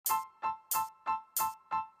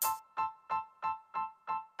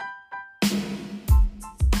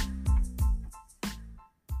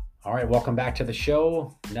All right, welcome back to the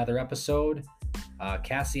show. Another episode.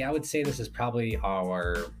 Cassie, I would say this is probably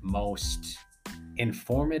our most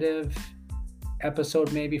informative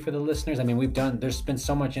episode maybe for the listeners. I mean, there's been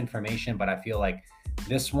so much information, but I feel like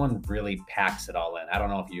this one really packs it all in. I don't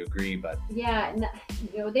know if you agree, but yeah,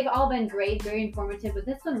 they've all been great, very informative, but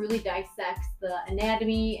this one really dissects the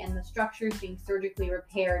anatomy and the structures being surgically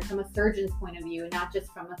repaired from a surgeon's point of view, not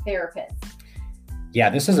just from a therapist. Yeah,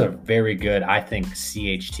 this is a very good, I think,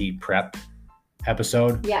 CHT prep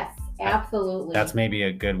episode. Yes, absolutely. That's maybe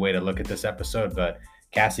a good way to look at this episode. But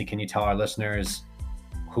Cassie, can you tell our listeners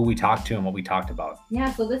who we talked to and what we talked about? Yeah,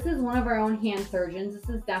 so this is one of our own hand surgeons. This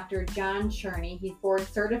is Dr. Jon Cherney. He's board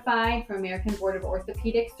certified from American Board of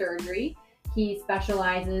Orthopedic Surgery. He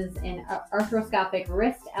specializes in arthroscopic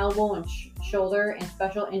wrist, elbow, and shoulder, and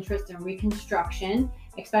special interest in reconstruction,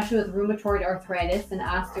 especially with rheumatoid arthritis and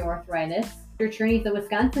osteoarthritis. Dr. Cherney's a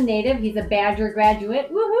Wisconsin native. He's a Badger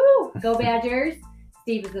graduate. Woohoo! Go Badgers!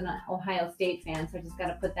 Steve is an Ohio State fan, so I just got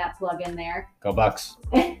to put that plug in there. Go Bucks!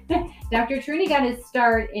 Dr. Cherney got his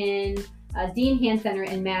start in Dean Hand Center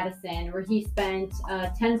in Madison, where he spent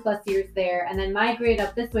 10 plus years there, and then migrated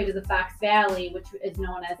up this way to the Fox Valley, which is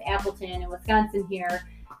known as Appleton in Wisconsin here.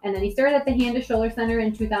 And then he started at the Hand to Shoulder Center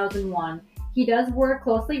in 2001. He does work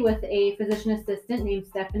closely with a physician assistant named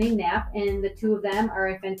Stephanie Knapp, and the two of them are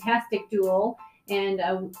a fantastic duo. And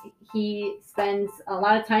he spends a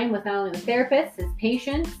lot of time with not only the therapists, his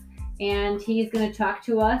patients, and he's going to talk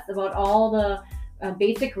to us about all the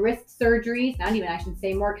basic wrist surgeries, not even, I should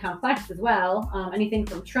say, more complex as well. Anything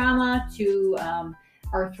from trauma to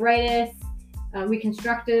arthritis,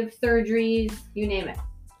 reconstructive surgeries, you name it.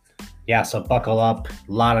 Yeah, so buckle up.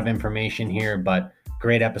 A lot of information here, but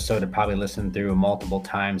great episode to probably listen through multiple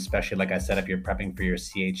times, especially, like I said, if you're prepping for your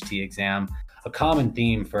CHT exam. A common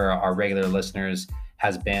theme for our regular listeners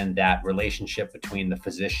has been that relationship between the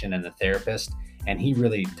physician and the therapist, and he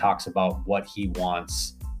really talks about what he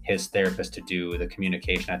wants his therapist to do, the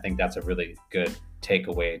communication. I think that's a really good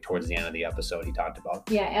takeaway towards the end of the episode he talked about.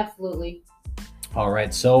 Yeah, absolutely. All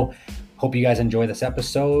right, so hope you guys enjoy this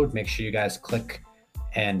episode. Make sure you guys click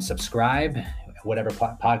and subscribe, whatever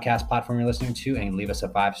podcast platform you're listening to, and leave us a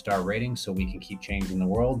 5-star rating so we can keep changing the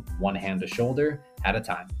world one hand to shoulder at a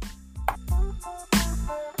time.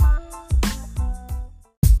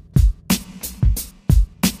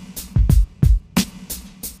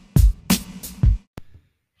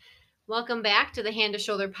 Welcome back to the Hand to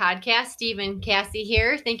Shoulder podcast. Steve and Cassie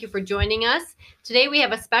here. Thank you for joining us. Today we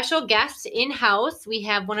have a special guest in-house. We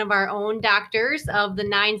have one of our own doctors of the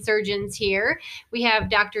 9 surgeons here. We have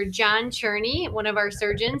Dr. Jon Cherney, one of our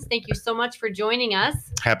surgeons. Thank you so much for joining us.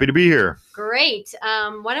 Happy to be here. Great.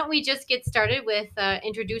 Why don't we just get started with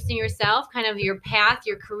introducing yourself, kind of your path,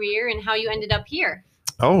 your career, and how you ended up here.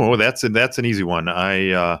 Oh, that's an easy one.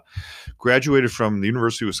 I graduated from the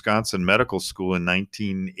University of Wisconsin Medical School in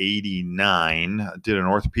 1989, did an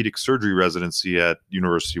orthopedic surgery residency at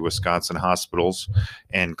University of Wisconsin hospitals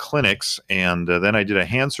and clinics, and then I did a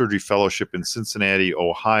hand surgery fellowship in Cincinnati,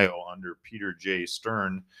 Ohio under Peter J.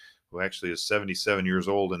 Stern, who actually is 77 years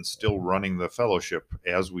old and still running the fellowship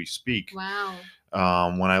as we speak. Wow.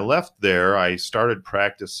 When I left there, I started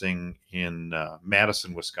practicing in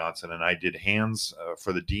Madison, Wisconsin, and I did hands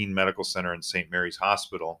for the Dean Medical Center in St. Mary's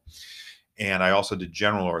Hospital. And I also did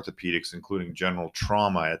general orthopedics, including general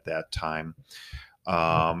trauma at that time.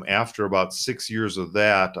 After about 6 years of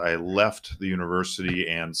that, I left the university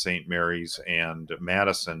and St. Mary's and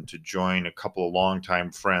Madison to join a couple of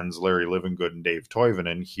longtime friends, Larry Livingood and Dave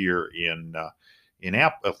Toivonen, here in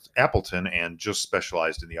Appleton, and just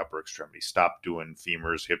specialized in the upper extremity. Stopped doing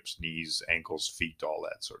femurs, hips, knees, ankles, feet, all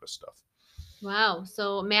that sort of stuff. Wow.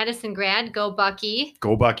 So Madison grad, go Bucky.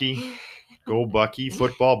 Go Bucky. Go Bucky.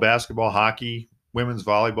 Football, basketball, hockey, women's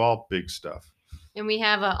volleyball, big stuff. And we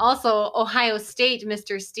have also Ohio State,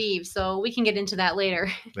 Mr. Steve. So we can get into that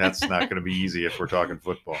later. That's not going to be easy if we're talking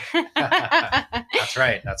football. That's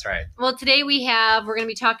right. That's right. Well, today we're going to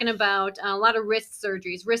be talking about a lot of wrist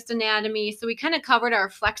surgeries, wrist anatomy. So we kind of covered our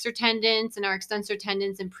flexor tendons and our extensor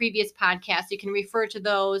tendons in previous podcasts. You can refer to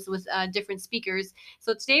those with different speakers.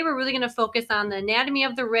 So today we're really going to focus on the anatomy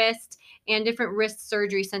of the wrist and different wrist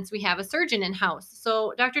surgery since we have a surgeon in-house.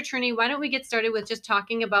 So Dr. Cherney, why don't we get started with just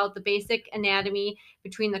talking about the basic anatomy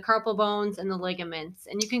between the carpal bones and the ligaments?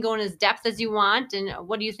 And you can go in as depth as you want. And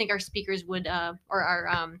what do you think our speakers would, or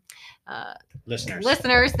our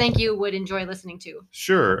listeners, thank you, would enjoy listening to?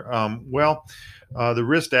 Sure. The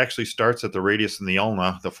wrist actually starts at the radius and the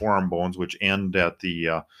ulna, the forearm bones, which end at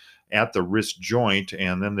the wrist joint,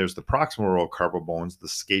 and then there's the proximal row of carpal bones, the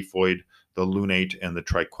scaphoid, the lunate, and the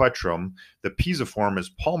triquetrum. The pisiform is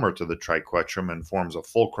palmar to the triquetrum and forms a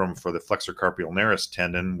fulcrum for the flexor carpi ulnaris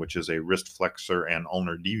tendon, which is a wrist flexor and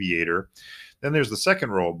ulnar deviator. Then there's the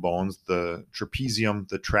second row of bones, the trapezium,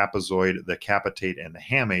 the trapezoid, the capitate, and the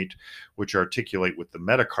hamate, which articulate with the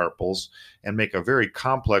metacarpals and make a very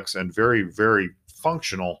complex and very, very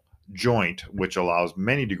functional joint, which allows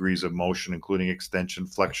many degrees of motion, including extension,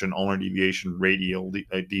 flexion, ulnar deviation, radial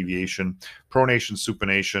deviation, pronation,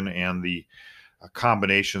 supination, and the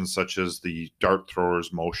combinations such as the dart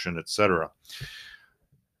thrower's motion, etc.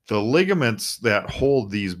 The ligaments that hold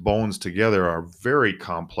these bones together are very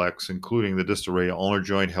complex, including the distal radial ulnar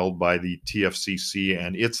joint held by the TFCC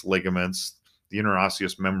and its ligaments, the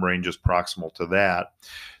interosseous membrane just proximal to that.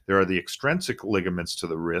 There are the extrinsic ligaments to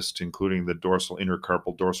the wrist, including the dorsal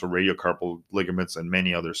intercarpal, dorsal radiocarpal ligaments, and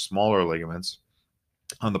many other smaller ligaments.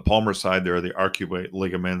 On the palmar side, there are the arcuate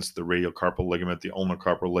ligaments, the radiocarpal ligament, the ulnar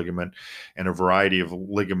carpal ligament, and a variety of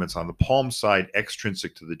ligaments on the palm side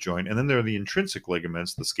extrinsic to the joint. And then there are the intrinsic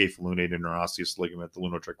ligaments, the scapholunate interosseous ligament, the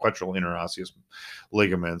lunotriquetral interosseous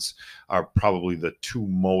ligaments are probably the two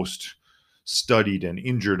most studied and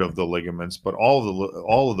injured of the ligaments, but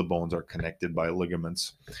all of the bones are connected by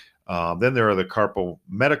ligaments. Then there are the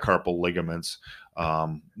metacarpal ligaments,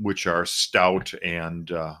 which are stout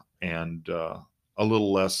and a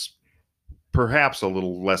little less, perhaps a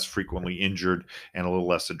little less frequently injured and a little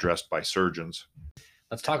less addressed by surgeons.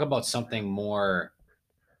 Let's talk about something more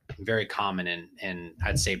very common and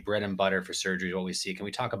I'd say bread and butter for surgery, what we see. Can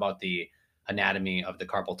we talk about the anatomy of the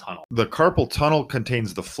carpal tunnel? The carpal tunnel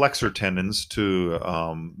contains the flexor tendons to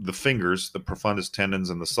the fingers, the profundus tendons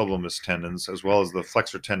and the sublimis tendons, as well as the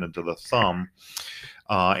flexor tendon to the thumb.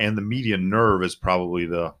 And the median nerve is probably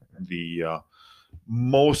the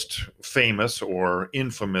most famous or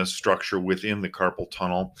infamous structure within the carpal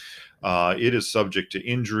tunnel. It is subject to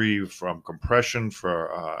injury from compression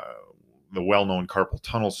for the well-known carpal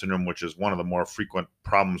tunnel syndrome, which is one of the more frequent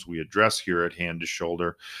problems we address here at Hand to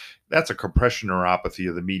Shoulder. That's a compression neuropathy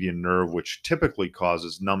of the median nerve, which typically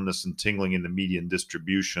causes numbness and tingling in the median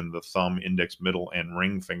distribution, the thumb, index, middle, and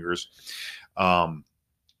ring fingers.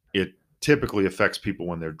 It typically affects people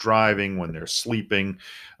when they're driving, when they're sleeping,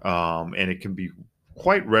 and it can be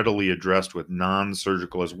quite readily addressed with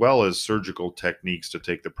non-surgical as well as surgical techniques to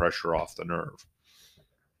take the pressure off the nerve.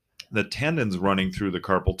 The tendons running through the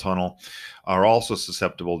carpal tunnel are also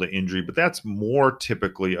susceptible to injury, but that's more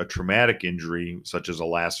typically a traumatic injury, such as a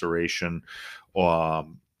laceration.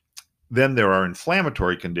 Then there are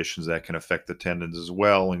inflammatory conditions that can affect the tendons as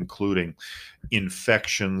well, including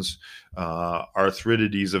infections,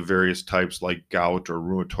 arthritides of various types like gout or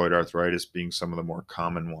rheumatoid arthritis being some of the more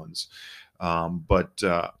common ones.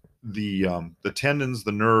 The tendons,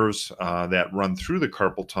 the nerves that run through the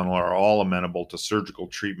carpal tunnel are all amenable to surgical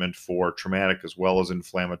treatment for traumatic as well as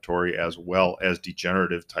inflammatory as well as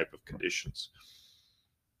degenerative type of conditions.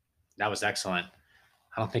 That was excellent.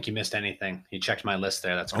 I don't think you missed anything. You checked my list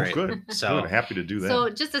there. That's great. Oh, good. So good. Happy to do that. So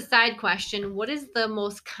just a side question, what is the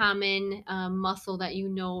most common muscle that you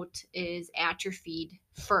note is atrophied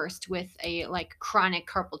first with a chronic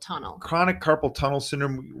carpal tunnel? Chronic carpal tunnel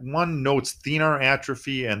syndrome, one notes thenar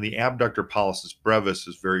atrophy, and the abductor pollicis brevis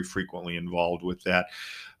is very frequently involved with that.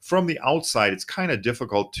 From the outside, it's kind of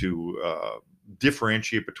difficult to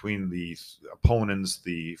differentiate between the opponents,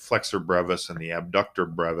 the flexor brevis and the abductor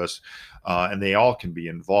brevis, and they all can be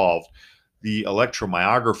involved. The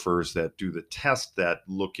electromyographers that do the test that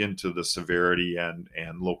look into the severity and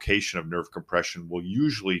location of nerve compression will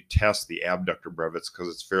usually test the abductor brevis because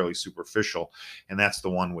it's fairly superficial, and that's the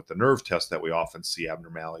one with the nerve test that we often see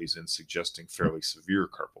abnormalities in, suggesting fairly severe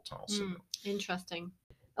carpal tunnel syndrome. Interesting.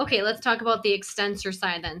 Okay, let's talk about the extensor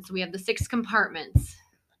side then. So we have the 6 compartments.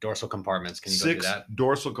 Dorsal compartments. Can you go 6 through that?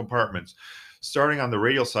 dorsal compartments. Starting on the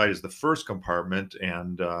radial side is the first compartment,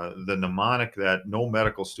 and the mnemonic that no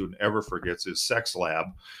medical student ever forgets is sex lab,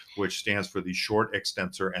 which stands for the short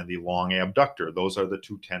extensor and the long abductor. Those are the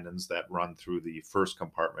 2 tendons that run through the first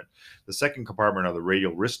compartment. The second compartment are the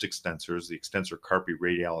radial wrist extensors, the extensor carpi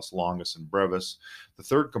radialis longus and brevis. The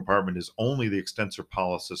third compartment is only the extensor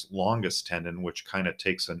pollicis longus tendon, which kind of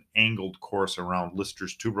takes an angled course around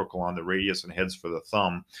Lister's tubercle on the radius and heads for the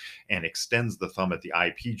thumb and extends the thumb at the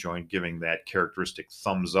IP joint, giving that characteristic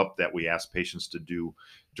thumbs up that we ask patients to do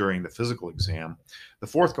during the physical exam. The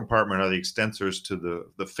fourth compartment are the extensors to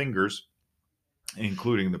the fingers,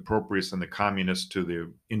 including the proprius and the communis to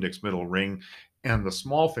the index middle ring and the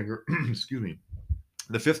small finger. Excuse me.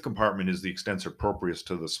 The fifth compartment is the extensor proprius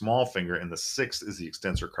to the small finger, and the sixth is the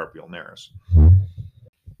extensor carpi ulnaris.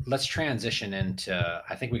 Let's transition into,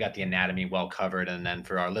 I think we got the anatomy well covered. And then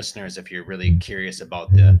for our listeners, if you're really curious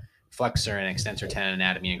about the flexor and extensor tendon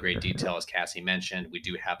anatomy in great detail, as Cassie mentioned. We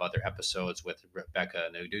do have other episodes with Rebecca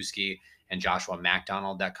Nowdusky and Joshua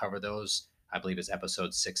MacDonald that cover those. I believe it's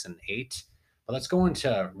episodes 6 and 8. But let's go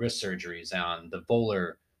into wrist surgeries on the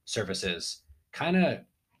volar surfaces. Kind of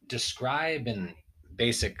describe in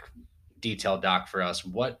basic detail, Doc, for us,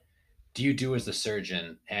 what do you do as the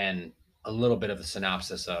surgeon, and a little bit of the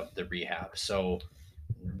synopsis of the rehab. So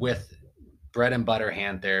with bread and butter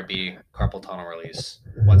hand therapy, carpal tunnel release,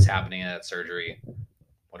 what's happening in that surgery?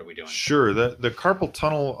 What are we doing? Sure. The carpal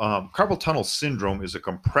tunnel syndrome is a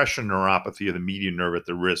compression neuropathy of the median nerve at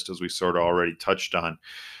the wrist, as we sort of already touched on.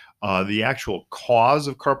 The actual cause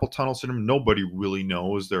of carpal tunnel syndrome, nobody really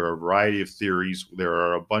knows. There are a variety of theories. There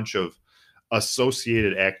are a bunch of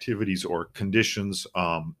associated activities or conditions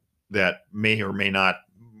that may or may not,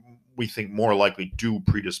 we think more likely do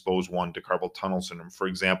predispose one to carpal tunnel syndrome. For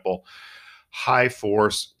example, high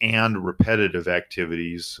force and repetitive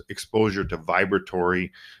activities, exposure to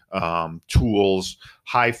vibratory tools,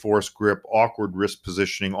 high force grip, awkward wrist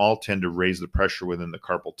positioning, all tend to raise the pressure within the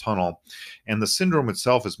carpal tunnel. And the syndrome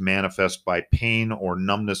itself is manifest by pain or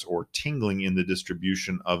numbness or tingling in the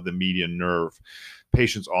distribution of the median nerve.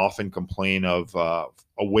 Patients often complain of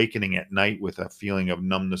awakening at night with a feeling of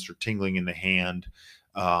numbness or tingling in the hand.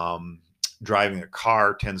 Driving a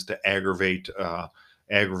car tends to aggravate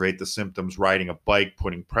the symptoms. Riding a bike,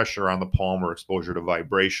 putting pressure on the palm, or exposure to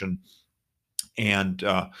vibration. And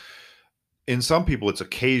in some people, it's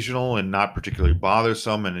occasional and not particularly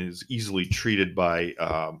bothersome, and is easily treated by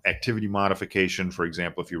activity modification. For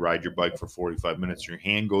example, if you ride your bike for 45 minutes, your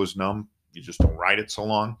hand goes numb, you just don't ride it so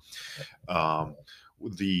long.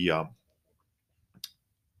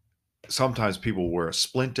 Sometimes people wear a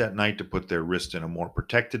splint at night to put their wrist in a more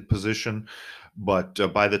protected position. But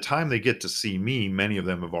by the time they get to see me, many of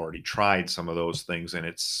them have already tried some of those things, and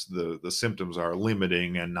it's the symptoms are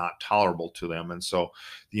limiting and not tolerable to them. And so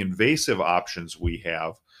the invasive options we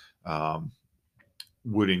have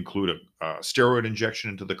would include a steroid injection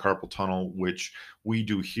into the carpal tunnel, which we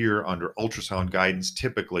do here under ultrasound guidance,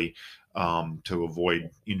 typically to avoid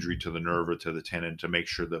injury to the nerve or to the tendon, to make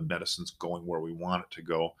sure the medicine's going where we want it to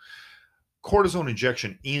go. Cortisone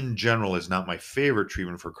injection in general is not my favorite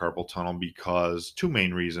treatment for carpal tunnel because two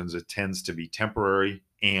main reasons. It tends to be temporary,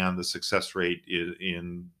 and the success rate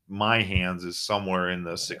in my hands is somewhere in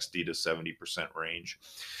the 60 to 70% range.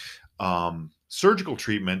 Surgical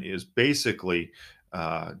treatment is basically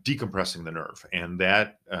decompressing the nerve, and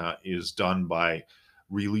that is done by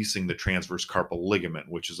releasing the transverse carpal ligament,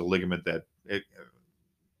 which is a ligament that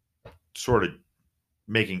sort of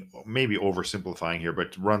maybe oversimplifying here,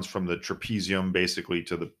 but runs from the trapezium basically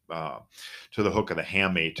to the hook of the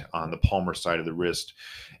hamate on the palmar side of the wrist.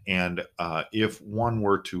 And if one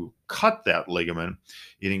were to cut that ligament,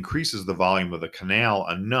 it increases the volume of the canal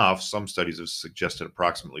enough, some studies have suggested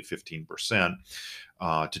approximately 15%,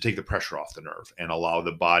 to take the pressure off the nerve and allow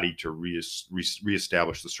the body to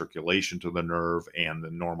reestablish the circulation to the nerve and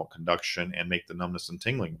the normal conduction, and make the numbness and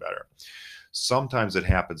tingling better. Sometimes it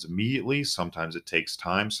happens immediately. Sometimes it takes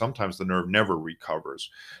time. Sometimes the nerve never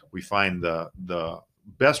recovers. We find the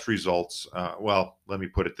best results, well, let me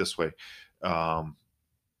put it this way.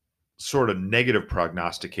 Sort of negative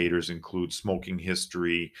prognosticators include smoking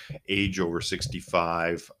history, age over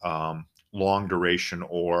 65, long duration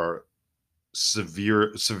or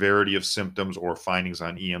severity of symptoms or findings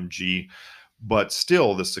on EMG. But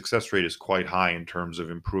still, the success rate is quite high in terms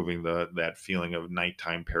of improving that feeling of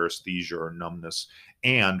nighttime paresthesia or numbness,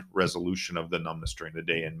 and resolution of the numbness during the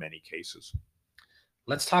day in many cases.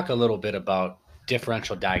 Let's talk a little bit about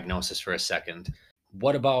differential diagnosis for a second.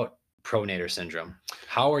 What about pronator syndrome?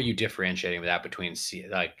 How are you differentiating that between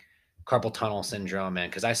like carpal tunnel syndrome?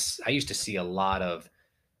 And because I used to see a lot of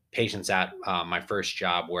patients at my first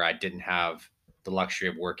job where I didn't have the luxury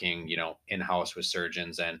of working, in-house with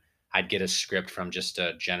surgeons, and I'd get a script from just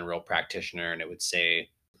a general practitioner, and it would say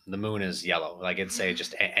the moon is yellow. Like it'd say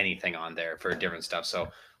just anything on there for different stuff. So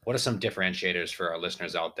what are some differentiators for our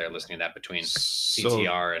listeners out there listening to that between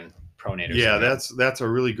CTR and pronator? Yeah, that's a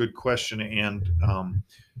really good question. And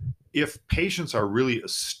if patients are really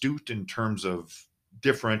astute in terms of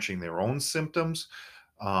differentiating their own symptoms,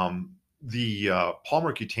 the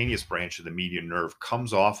palmar cutaneous branch of the median nerve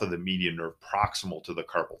comes off of the median nerve proximal to the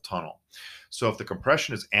carpal tunnel. So if the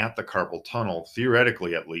compression is at the carpal tunnel,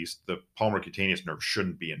 theoretically at least, the palmar cutaneous nerve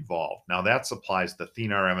shouldn't be involved. Now that supplies the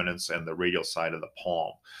thenar eminence and the radial side of the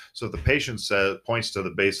palm. So if the patient points to the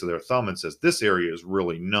base of their thumb and says, this area is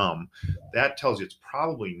really numb, that tells you it's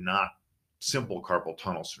probably not simple carpal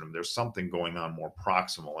tunnel syndrome. There's something going on more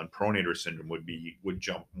proximal, and pronator syndrome would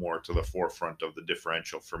jump more to the forefront of the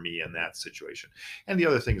differential for me in that situation. And the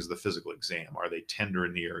other thing is the physical exam. Are they tender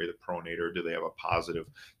in the area of the pronator? Do they have a positive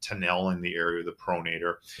Tenel in the area of the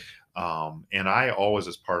pronator? And I always,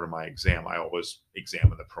 as part of my exam, I always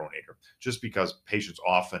examine the pronator, just because patients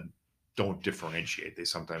often don't differentiate. They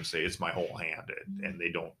sometimes say it's my whole hand, and they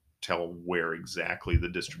don't tell where exactly the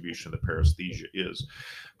distribution of the paresthesia is.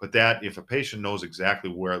 But that, if a patient knows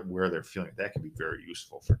exactly where they're feeling it, that can be very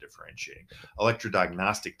useful for differentiating.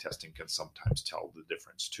 Electrodiagnostic testing can sometimes tell the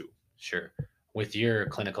difference too. Sure. With your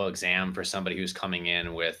clinical exam for somebody who's coming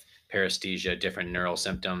in with paresthesia, different neural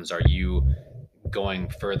symptoms, are you going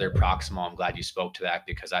further proximal? I'm glad you spoke to that,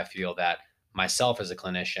 because I feel that myself as a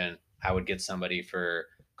clinician, I would get somebody for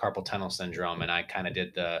carpal tunnel syndrome, and I kind of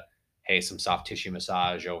did the, hey, some soft tissue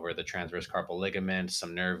massage over the transverse carpal ligament,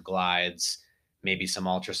 some nerve glides, maybe some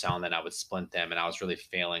ultrasound, then I would splint them. And I was really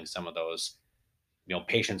failing some of those,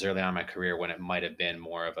 patients early on in my career when it might have been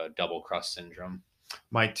more of a double crust syndrome.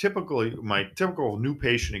 My typical new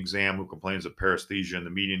patient exam who complains of paresthesia in the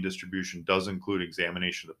median distribution does include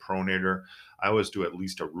examination of the pronator. I always do at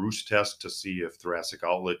least a Roos test to see if thoracic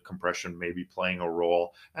outlet compression may be playing a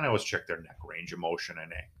role, and I always check their neck range of motion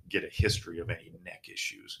and get a history of any neck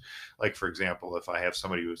issues. Like, for example, if I have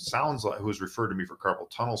somebody who's referred to me for carpal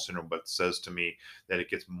tunnel syndrome but says to me that it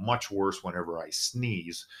gets much worse whenever I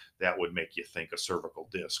sneeze, that would make you think a cervical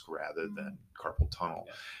disc rather than carpal tunnel.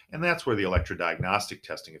 Yeah. And that's where the electrodiagnostic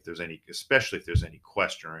testing, especially if there's any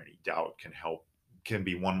question or any doubt, can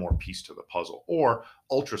be one more piece to the puzzle. Or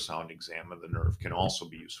ultrasound exam of the nerve can also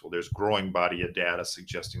be useful. There's growing body of data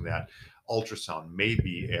suggesting that ultrasound may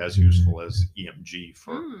be as useful as EMG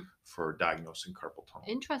for diagnosing carpal tunnel.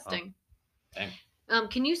 Interesting.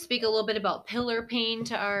 Can you speak a little bit about pillar pain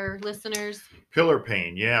to our listeners? Pillar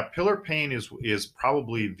pain, yeah. Pillar pain is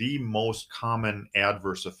probably the most common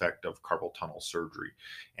adverse effect of carpal tunnel surgery.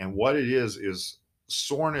 And what it is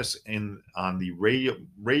soreness on the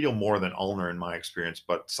radial more than ulnar in my experience,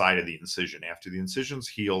 but side of the incision. After the incision's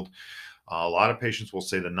healed, a lot of patients will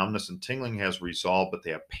say the numbness and tingling has resolved, but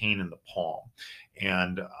they have pain in the palm.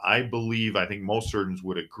 And I think most surgeons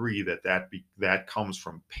would agree that comes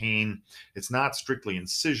from pain. It's not strictly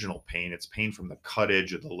incisional pain. It's pain from the cut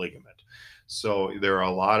edge of the ligament. So there are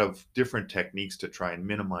a lot of different techniques to try and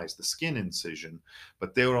minimize the skin incision,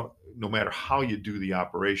 but no matter how you do the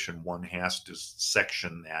operation, one has to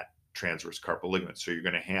section that transverse carpal ligament. So you're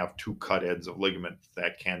going to have two cut ends of ligament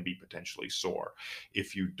that can be potentially sore.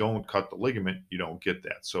 If you don't cut the ligament, you don't get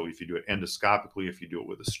that. So if you do it endoscopically, if you do it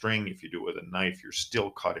with a string, if you do it with a knife, you're still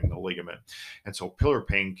cutting the ligament. And so pillar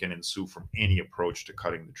pain can ensue from any approach to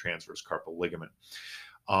cutting the transverse carpal ligament.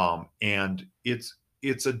 And it's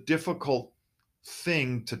a difficult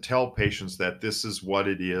thing to tell patients that this is what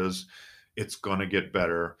it is. It's going to get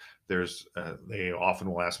better. They often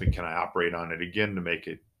will ask me, can I operate on it again to make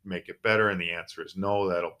it better? And the answer is no.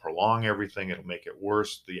 That'll prolong everything. It'll make it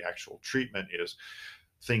worse. The actual treatment is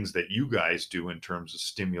things that you guys do in terms of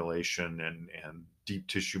stimulation and deep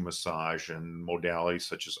tissue massage and modalities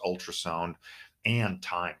such as ultrasound and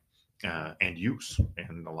time and use.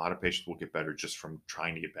 And a lot of patients will get better just from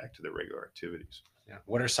trying to get back to their regular activities. Yeah.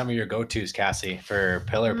 What are some of your go-tos, Cassie, for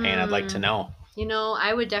pillar pain? I'd like to know.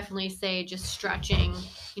 I would definitely say just stretching,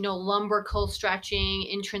 lumbrical stretching,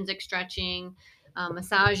 intrinsic stretching,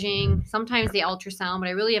 massaging, sometimes the ultrasound, but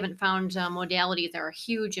I really haven't found modalities that are a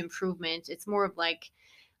huge improvement. It's more of like,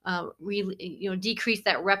 decrease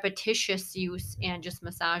that repetitious use and just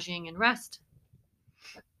massaging and rest.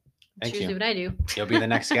 That's usually what I do. You'll be the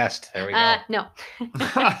next guest. There we go. No.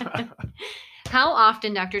 How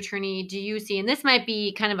often, Dr. Cherney, do you see, and this might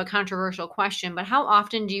be kind of a controversial question, but how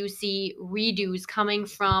often do you see redos coming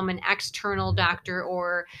from an external doctor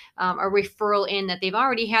or a referral in that they've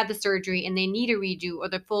already had the surgery and they need a redo, or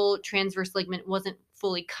the full transverse ligament wasn't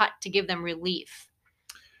fully cut to give them relief?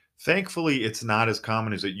 Thankfully, it's not as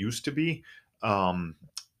common as it used to be.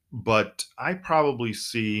 But I probably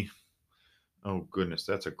see... Oh, goodness,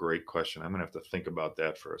 that's a great question. I'm going to have to think about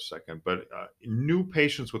that for a second. But new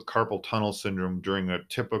patients with carpal tunnel syndrome during a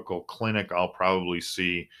typical clinic, I'll probably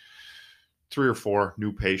see 3 or 4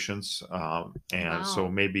 new patients. And so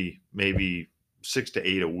maybe 6 to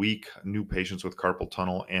 8 a week, new patients with carpal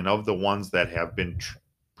tunnel. And of the ones that have been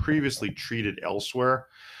previously treated elsewhere,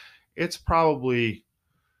 I'll probably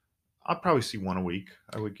see 1 a week,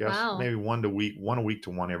 I would guess. Wow. Maybe 1 a week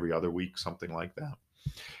to 1 every other week, something like that.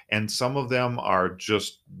 And some of them are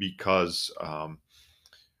just because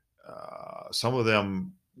some of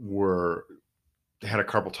them were had a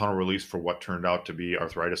carpal tunnel release for what turned out to be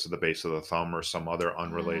arthritis at the base of the thumb or some other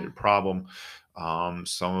unrelated problem.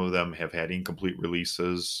 Some of them have had incomplete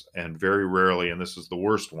releases, and very rarely, and this is the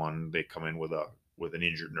worst one, they come in with an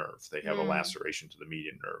injured nerve. They have a laceration to the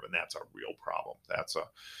median nerve, and that's a real problem.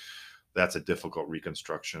 That's a difficult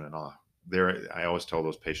reconstruction. And I always tell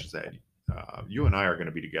those patients that you and I are going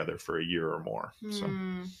to be together for a year or more. So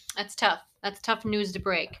that's tough. That's tough news to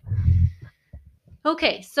break.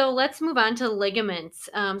 Okay, so let's move on to ligaments.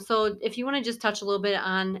 So if you want to just touch a little bit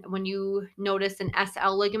on when you notice an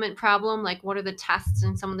SL ligament problem, like what are the tests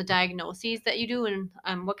and some of the diagnoses that you do,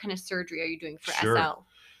 and what kind of surgery are you doing for SL?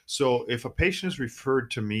 So if a patient is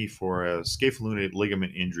referred to me for a scapholunate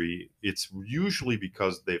ligament injury, it's usually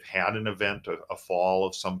because they've had an event, a fall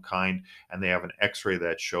of some kind, and they have an x-ray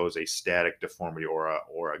that shows a static deformity or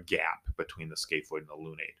a gap between the scaphoid and the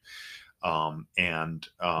lunate.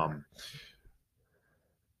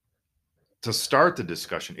 To start the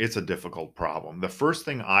discussion, it's a difficult problem. The first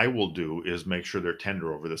thing I will do is make sure they're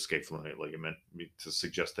tender over the scapholunate ligament to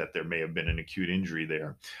suggest that there may have been an acute injury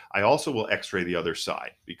there. I also will x-ray the other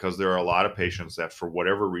side, because there are a lot of patients that for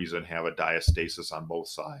whatever reason have a diastasis on both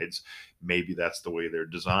sides. Maybe that's the way they're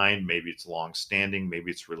designed. Maybe it's long-standing. Maybe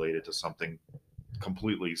it's related to something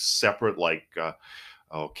completely separate, like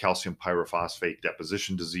calcium pyrophosphate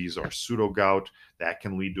deposition disease or pseudogout. That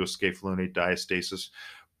can lead to a scapholunate diastasis.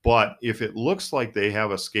 But if it looks like they have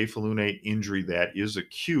a scapholunate injury that is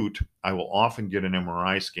acute, I will often get an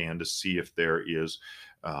MRI scan to see if there is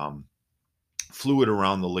fluid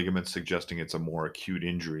around the ligament suggesting it's a more acute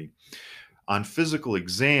injury. On physical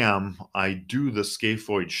exam, I do the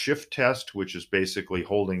scaphoid shift test, which is basically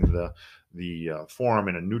holding the forearm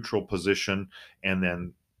in a neutral position and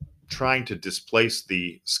then trying to displace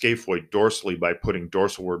the scaphoid dorsally by putting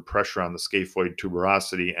dorsalward pressure on the scaphoid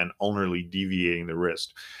tuberosity and ulnarly deviating the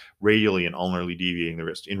wrist, radially and ulnarly deviating the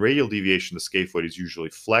wrist. In radial deviation, the scaphoid is usually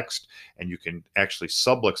flexed, and you can actually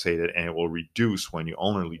subluxate it, and it will reduce when you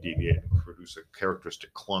ulnarly deviate and produce a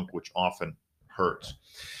characteristic clunk, which often hurts.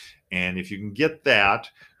 And if you can get that,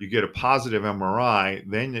 you get a positive MRI,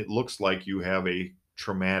 then it looks like you have a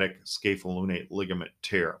traumatic scapholunate ligament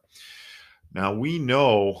tear. Now, we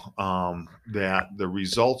know that the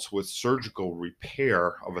results with surgical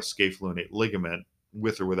repair of a scapholunate ligament,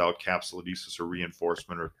 with or without capsulodesis or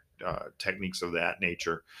reinforcement or techniques of that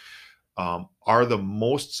nature, are the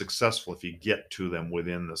most successful if you get to them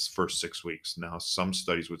within this first 6 weeks. Now, some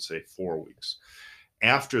studies would say 4 weeks.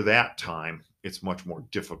 After that time, it's much more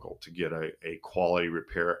difficult to get a quality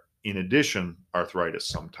repair. In addition, arthritis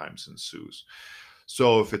sometimes ensues.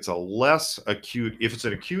 So if it's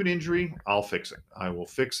an acute injury, I'll fix it. I will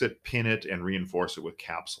fix it, pin it, and reinforce it with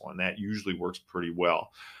capsule, and that usually works pretty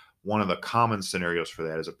well. One of the common scenarios for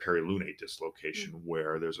that is a perilunate dislocation,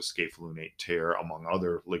 where there's a scapholunate tear. Among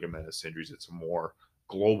other ligamentous injuries, it's a more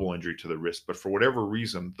global injury to the wrist, but for whatever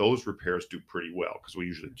reason, those repairs do pretty well because we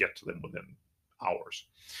usually get to them within hours.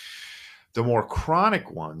 The more chronic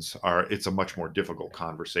ones it's a much more difficult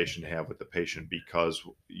conversation to have with the patient, because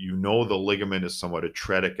the ligament is somewhat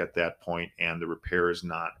atretic at that point and the repair is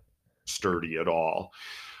not sturdy at all.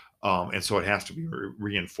 And so it has to be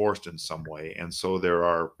reinforced in some way. And so there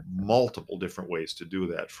are multiple different ways to do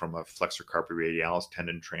that, from a flexor carpi radialis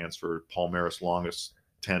tendon transfer, palmaris longus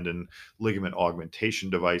tendon, ligament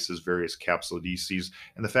augmentation devices, various capsulodeses.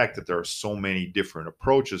 And the fact that there are so many different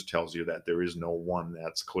approaches tells you that there is no one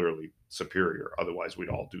that's clearly superior. Otherwise, we'd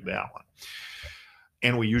all do that one.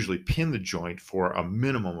 And we usually pin the joint for a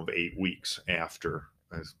minimum of 8 weeks after.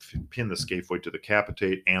 Pin the scaphoid to the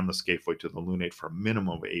capitate and the scaphoid to the lunate for a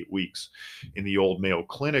minimum of 8 weeks. In the old Mayo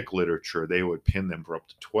Clinic literature, they would pin them for up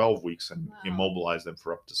to 12 weeks and immobilize them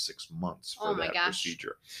for up to 6 months for that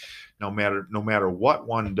procedure. No matter what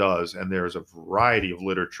one does, and there's a variety of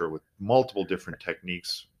literature with multiple different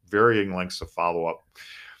techniques, varying lengths of follow-up,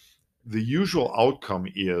 the usual outcome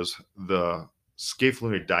is the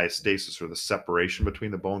scapholunate diastasis, or the separation between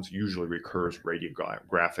the bones, usually recurs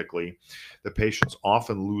radiographically. The patients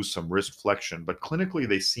often lose some wrist flexion, but clinically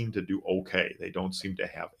they seem to do okay. They don't seem to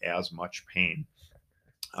have as much pain.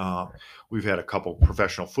 We've had a couple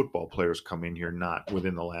professional football players come in here, not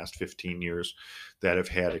within the last 15 years, that have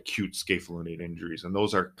had acute scapholunate injuries. And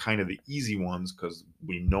those are kind of the easy ones because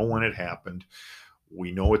we know when it happened.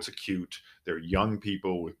 We know it's acute. They're young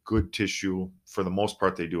people with good tissue. For the most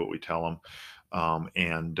part, they do what we tell them.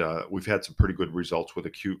 We've had some pretty good results with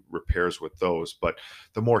acute repairs with those. But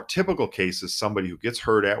the more typical case is somebody who gets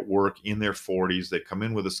hurt at work in their 40s. They come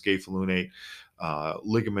in with a scapholunate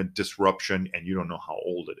ligament disruption, and you don't know how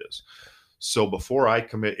old it is. So before I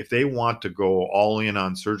commit, if they want to go all in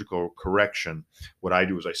on surgical correction, what I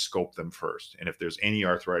do is I scope them first. And if there's any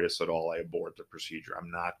arthritis at all, I abort the procedure. I'm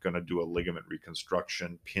not going to do a ligament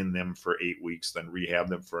reconstruction, pin them for 8 weeks, then rehab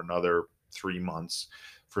them for another 3 months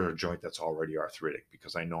for a joint that's already arthritic,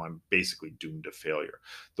 because I know I'm basically doomed to failure.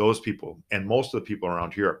 Those people, and most of the people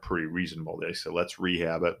around here are pretty reasonable. They say, let's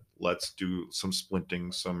rehab it. Let's do some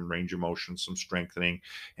splinting, some range of motion, some strengthening.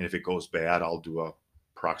 And if it goes bad, I'll do a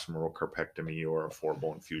proximal carpectomy or a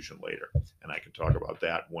 4-bone fusion later. And I can talk about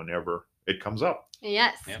that whenever it comes up.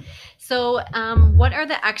 Yes. Yeah. So, what are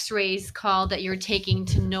the X-rays called that you're taking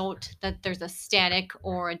to note that there's a static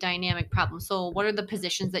or a dynamic problem? So, what are the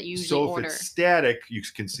positions that you usually So if order? it's static, you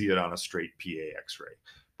can see it on a straight PA X-ray.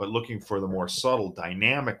 But looking for the more subtle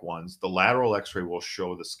dynamic ones, the lateral X-ray will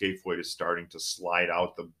show the scaphoid is starting to slide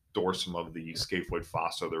out the dorsum of the scaphoid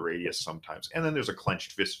fossa, the radius sometimes. And then there's a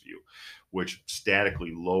clenched fist view, which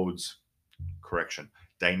statically loads,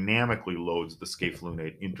 dynamically loads the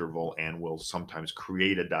scapholunate interval and will sometimes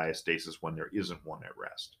create a diastasis when there isn't one at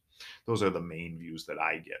rest. Those are the main views that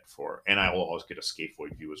I get for, and I will always get a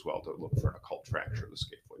scaphoid view as well to look for an occult fracture of the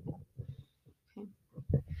scaphoid bone.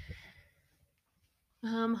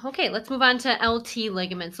 Okay, let's move on to LT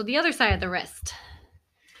ligament. So the other side of the wrist.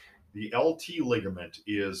 The LT ligament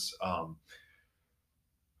is,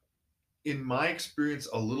 in my experience,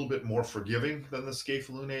 a little bit more forgiving than the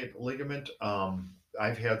scapholunate ligament.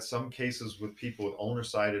 I've had some cases with people with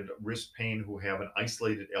ulnar-sided wrist pain who have an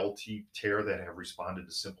isolated LT tear that have responded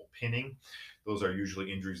to simple pinning. Those are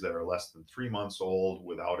usually injuries that are less than 3 months old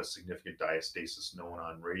without a significant diastasis known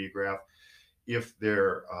on radiograph. If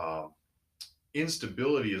their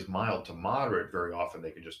instability is mild to moderate, very often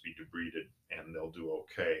they can just be debrided and they'll do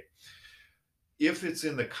okay. If it's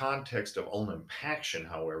in the context of ulna impaction,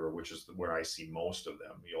 however, which is where I see most of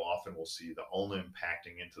them, you often will see the ulna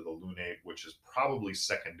impacting into the lunate, which is probably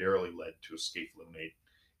secondarily led to a scapholunate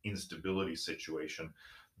instability situation.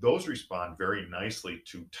 Those respond very nicely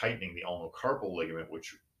to tightening the ulnocarpal ligament,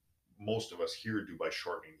 which most of us here do by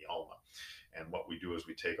shortening the ulna. And what we do is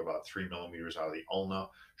we take about 3 millimeters out of the ulna,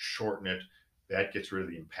 shorten it. That gets rid of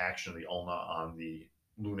the impaction of the ulna on the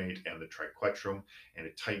lunate and the triquetrum, and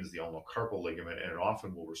it tightens the ulnocarpal ligament, and it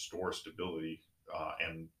often will restore stability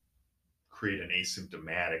and create an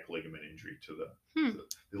asymptomatic ligament injury to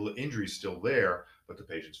the injury is still there, but the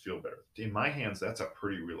patients feel better. In my hands, that's a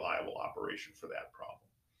pretty reliable operation for that problem.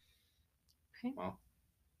 Okay. Well,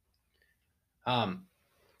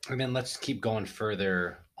 and then let's keep going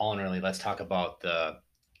further ulnarly. Let's talk about the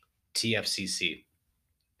TFCC.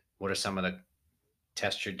 What are some of the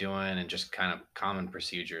tests you're doing and just kind of common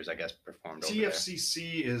procedures, I guess, performed over there?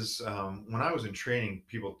 TFCC is, when I was in training,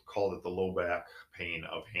 people called it the low back pain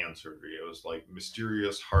of hand surgery. It was like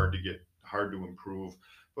mysterious, hard to improve,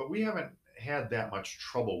 but we haven't had that much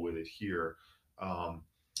trouble with it here.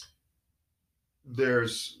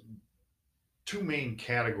 There's 2 main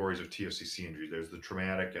categories of TFCC injury. There's the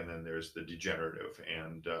traumatic and then there's the degenerative.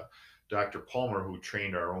 And Dr. Palmer, who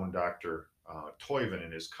trained our own Dr.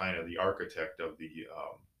 Toivonen, is kind of the architect of the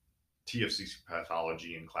TFCC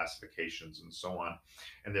pathology and classifications and so on.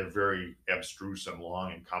 And they're very abstruse and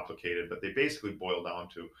long and complicated, but they basically boil down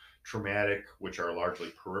to traumatic, which are largely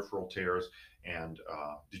peripheral tears, and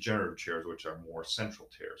degenerative tears, which are more central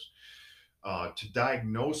tears. To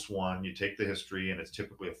diagnose one, you take the history, and it's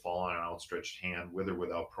typically a fall on an outstretched hand with or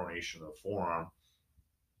without pronation of the forearm,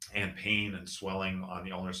 and pain and swelling on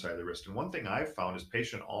the ulnar side of the wrist. And one thing I've found is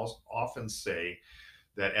patients often say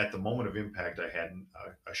that at the moment of impact, I had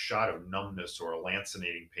a shot of numbness or a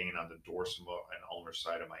lancinating pain on the dorsum and ulnar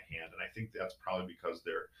side of my hand. And I think that's probably because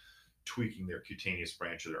they're tweaking their cutaneous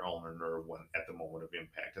branch of their ulnar nerve when at the moment of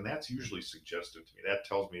impact. And that's usually suggestive to me. That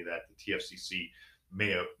tells me that the TFCC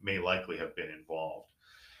may likely have been involved.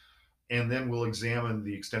 And then we'll examine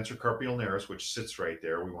the extensor carpi ulnaris, which sits right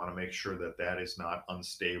there. We want to make sure that that is not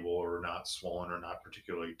unstable or not swollen or not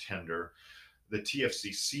particularly tender. The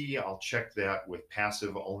TFCC, I'll check that with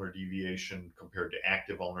passive ulnar deviation compared to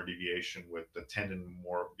active ulnar deviation, with the tendon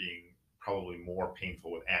being probably more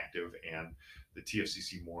painful with active and the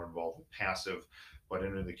TFCC more involved with passive. But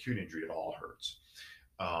in an acute injury, it all hurts.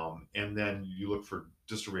 And then you look for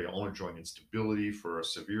distal radial ulnar joint instability for a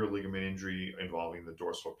severe ligament injury involving the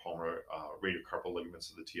dorsal palmar radiocarpal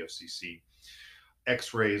ligaments of the TFCC.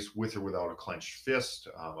 X-rays with or without a clenched fist.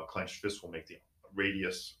 A clenched fist will make the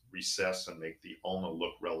radius recess and make the ulna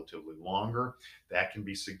look relatively longer. That can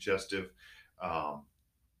be suggestive.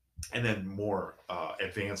 And then more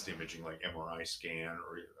advanced imaging like MRI scan,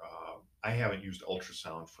 or I haven't used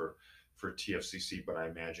ultrasound for for TFCC, but I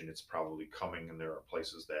imagine it's probably coming, and there are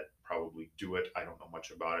places that probably do it. I don't know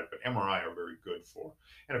much about it, but MRI are very good for,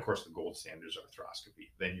 and of course the gold standard is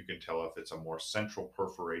arthroscopy. Then you can tell if it's a more central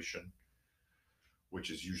perforation,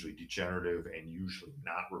 which is usually degenerative and usually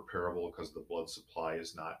not repairable because the blood supply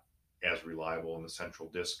is not as reliable in the central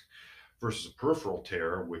disc, versus a peripheral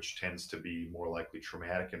tear, which tends to be more likely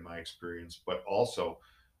traumatic in my experience, but also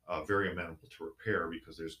very amenable to repair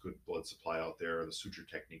because there's good blood supply out there. The suture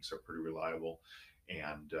techniques are pretty reliable.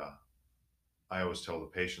 And I always tell the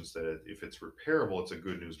patients that if it's repairable, it's a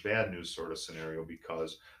good news, bad news sort of scenario,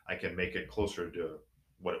 because I can make it closer to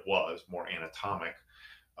what it was, more anatomic.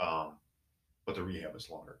 But the rehab is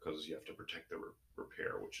longer because you have to protect the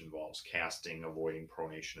repair, which involves casting, avoiding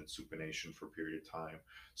pronation and supination for a period of time,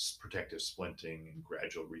 protective splinting, and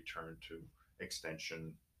gradual return to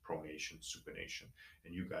extension, pronation, supination.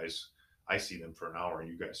 And you guys, I see them for an hour, and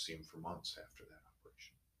you guys see them for months after that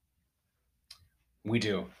operation. We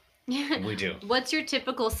do. We do. What's your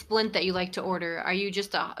typical splint that you like to order? Are you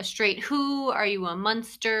just a straight who? Are you a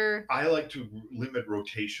Munster? I like to limit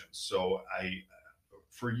rotations. So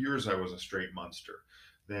for years, I was a straight Munster.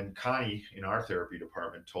 Then Connie in our therapy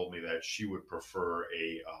department told me that she would prefer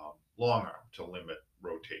a long arm to limit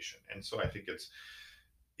rotation. And so I think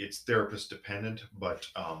it's therapist dependent, but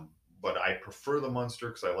I prefer the Munster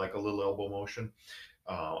because I like a little elbow motion.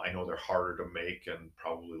 I know they're harder to make and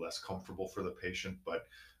probably less comfortable for the patient, but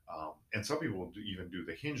and some people will even do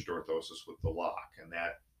the hinged orthosis with the lock, and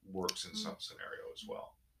that works in some scenario as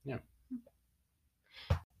well. Yeah.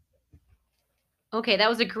 Okay, that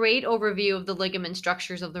was a great overview of the ligament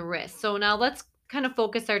structures of the wrist. So now let's kind of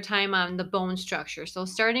focus our time on the bone structure. So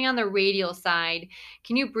starting on the radial side,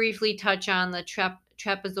 can you briefly touch on the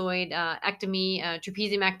trapezoid ectomy,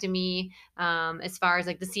 trapeziumectomy, as far as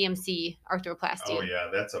like the CMC arthroplasty? Oh yeah,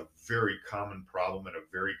 that's a very common problem and a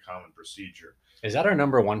very common procedure. Is that our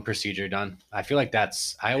number one procedure, Don? I feel like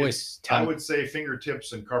that's, I would say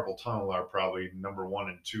fingertips and carpal tunnel are probably number 1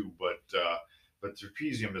 and 2, but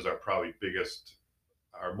trapezium is our probably biggest,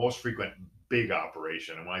 our most frequent big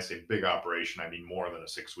operation. And when I say big operation, I mean more than a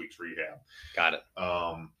 6 weeks rehab. Got it.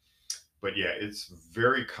 But yeah, it's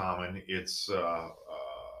very common. It's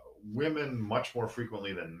women much more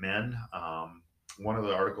frequently than men. One of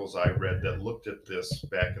the articles I read that looked at this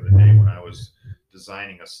back in the day when I was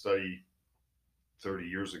designing a study 30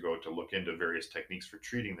 years ago to look into various techniques for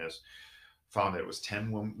treating this, found that it was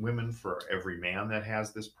 10 women for every man that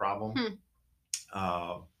has this problem.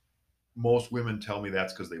 Most women tell me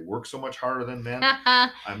that's because they work so much harder than men.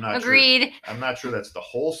 I'm not Agreed. Sure, I'm not sure that's the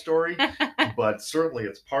whole story, but certainly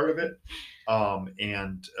it's part of it.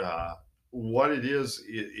 What it is,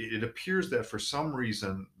 it appears that for some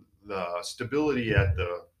reason the stability at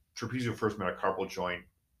the trapeziofirst metacarpal joint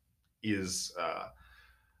is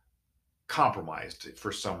compromised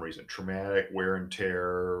for some reason. Traumatic, wear and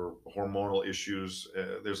tear, hormonal issues.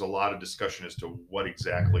 There's a lot of discussion as to what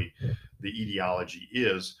exactly the etiology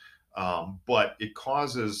is, but it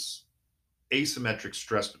causes asymmetric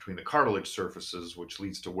stress between the cartilage surfaces, which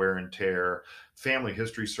leads to wear and tear. Family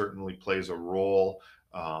history certainly plays a role.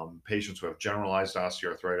 Patients who have generalized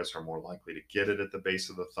osteoarthritis are more likely to get it at the base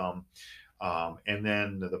of the thumb. And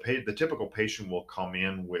then the typical patient will come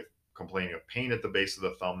in with complaining of pain at the base of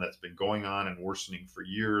the thumb that's been going on and worsening for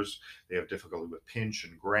years. They have difficulty with pinch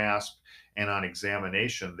and grasp. And on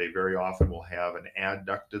examination, they very often will have an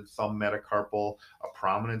adducted thumb metacarpal, a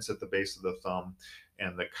prominence at the base of the thumb.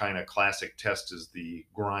 And the kind of classic test is the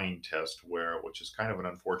grind test, which is kind of an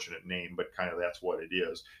unfortunate name, but kind of that's what it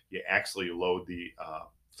is. You actually load the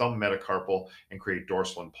thumb metacarpal and create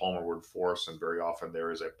dorsal and palmarward force, and very often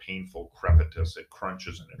there is a painful crepitus. It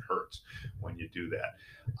crunches and it hurts when you do that.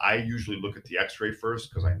 I usually look at the x-ray first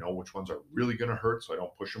because I know which ones are really going to hurt, so I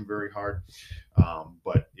don't push them very hard.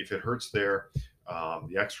 But if it hurts there,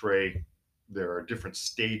 the x-ray, there are different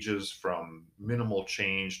stages from minimal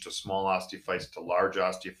change to small osteophytes to large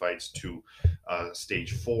osteophytes to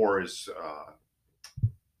stage 4 is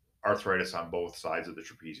arthritis on both sides of the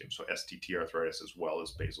trapezium, so STT arthritis as well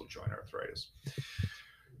as basal joint arthritis.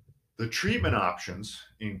 The treatment options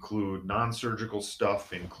include non-surgical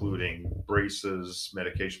stuff, including braces,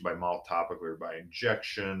 medication by mouth topically or by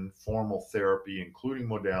injection, formal therapy, including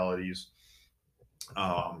modalities,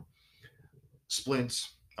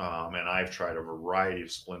 splints, and I've tried a variety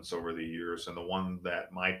of splints over the years, and the one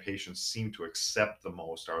that my patients seem to accept the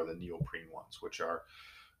most are the neoprene ones, which are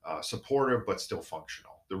supportive but still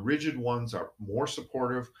functional. The rigid ones are more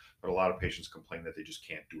supportive, but a lot of patients complain that they just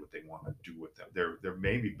can't do what they want to do with them. They're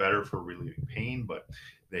maybe better for relieving pain, but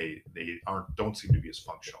they don't seem to be as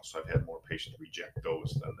functional. So I've had more patients reject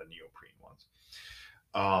those than the neoprene ones.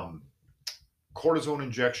 cortisone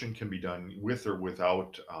injection can be done with or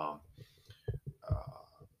without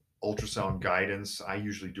ultrasound guidance. I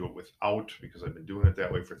usually do it without because I've been doing it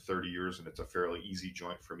that way for 30 years and it's a fairly easy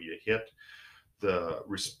joint for me to hit. The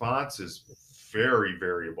response is very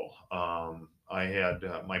variable. I had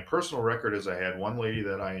my personal record is I had one lady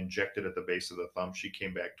that I injected at the base of the thumb. She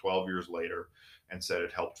came back 12 years later and said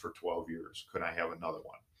it helped for 12 years. Could I have another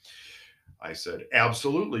one? I said,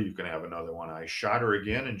 absolutely, you can have another one. I shot her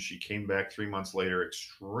again, and she came back 3 months later,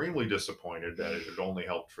 extremely disappointed that it had only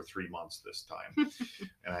helped for 3 months this time.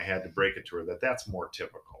 And I had to break it to her that that's more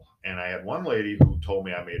typical. And I had one lady who told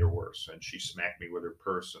me I made her worse, and she smacked me with her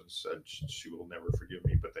purse and said she will never forgive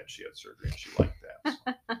me, but then she had surgery, and she liked that.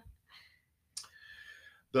 So.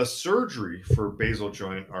 The surgery for basal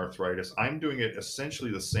joint arthritis, I'm doing it essentially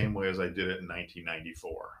the same way as I did it in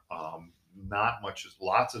 1994. Not much,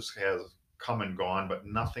 lots of has come and gone, but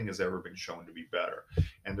nothing has ever been shown to be better.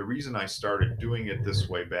 And the reason I started doing it this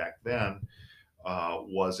way back then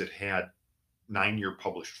was it had 9-year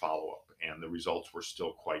published follow-up, and the results were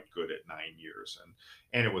still quite good at 9 years.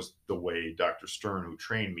 And it was the way Dr. Stern, who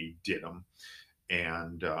trained me, did them.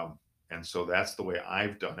 And so that's the way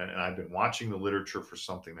I've done it. And I've been watching the literature for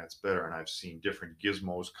something that's better. And I've seen different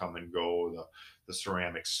gizmos come and go, the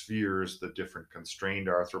ceramic spheres, the different constrained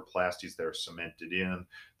arthroplasties that are cemented in,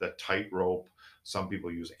 the tightrope. Some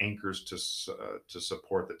people use anchors to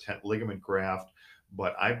support the ligament graft.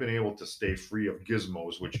 But I've been able to stay free of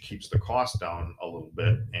gizmos, which keeps the cost down a little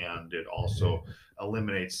bit. And it also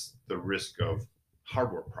eliminates the risk of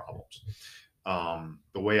hardware problems.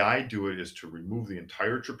 The way I do it is to remove the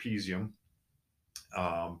entire trapezium,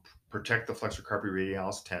 protect the flexor carpi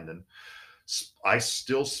radialis tendon. I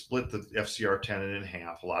still split the FCR tendon in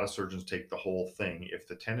half. A lot of surgeons take the whole thing. If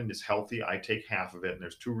the tendon is healthy, I take half of it. And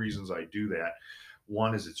there's 2 reasons I do that.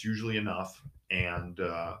 One is it's usually enough. And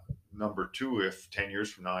number 2, if 10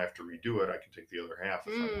 years from now I have to redo it, I can take the other half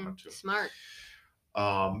if I want to. Smart.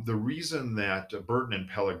 The reason that Burton and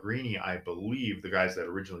Pellegrini, I believe, the guys that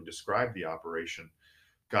originally described the operation,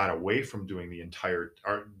 got away from doing the entire,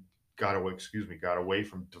 got away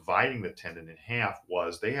from dividing the tendon in half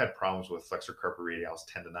was they had problems with flexor carpi radialis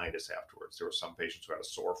tendonitis afterwards. There were some patients who had a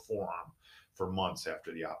sore forearm for months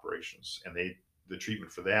after the operations, and the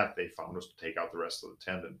treatment for that they found was to take out the rest of the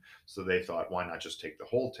tendon. So they thought, why not just take the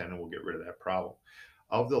whole tendon? We'll get rid of that problem.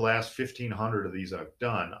 Of the last 1,500 of these I've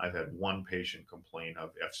done, I've had one patient complain of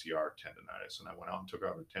FCR tendonitis, and I went out and took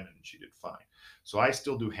out her tendon, and she did fine. So I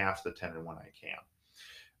still do half the tendon when I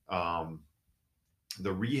can.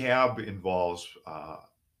 The rehab involves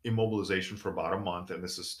immobilization for about a month, and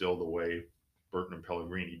this is still the way Burton and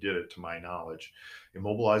Pellegrini did it, to my knowledge.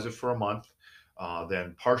 Immobilize it for a month,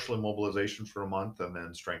 then partial immobilization for a month, and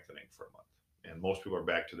then strengthening for a month. And most people are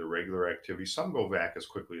back to their regular activity. Some go back as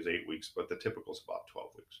quickly as 8 weeks, but the typical is about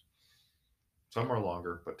 12 weeks. Some are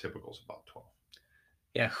longer, but typical is about 12.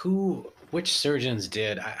 Yeah, which surgeons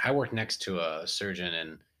did? I worked next to a surgeon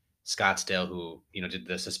in Scottsdale who, did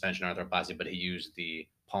the suspension arthroplasty, but he used the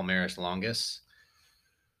palmaris longus.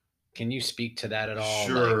 Can you speak to that at all?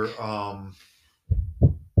 Sure.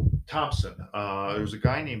 Thompson. There was a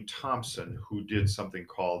guy named Thompson who did something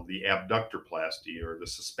called the abductorplasty or the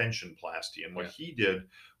suspension plasty. And what he did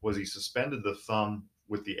was he suspended the thumb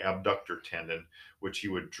with the abductor tendon, which he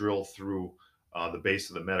would drill through the base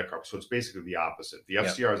of the metacarpal. So it's basically the opposite. The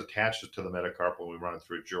FCR is attached to the metacarpal. We run it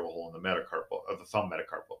through a drill hole in the metacarpal, of the thumb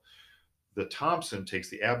metacarpal. The Thompson takes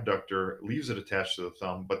the abductor, leaves it attached to the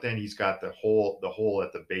thumb, but then he's got the hole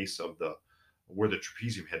at the base of where the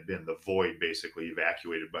trapezium had been, the void basically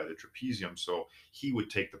evacuated by the trapezium. So he would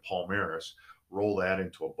take the palmaris, roll that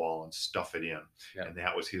into a ball and stuff it in. Yeah. And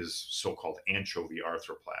that was his so-called anchovy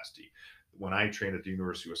arthroplasty. When I trained at the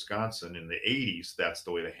University of Wisconsin in the 80s, that's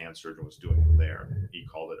the way the hand surgeon was doing them there. He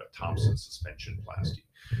called it a Thompson suspension plasty.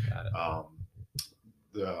 Got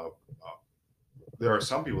it. There are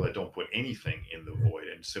some people that don't put anything in the void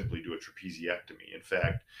and simply do a trapeziectomy. In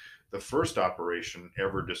fact, the first operation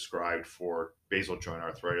ever described for basal joint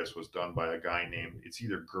arthritis was done by a guy named, it's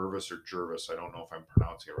either Gervis or Jervis. I don't know if I'm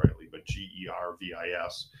pronouncing it rightly, but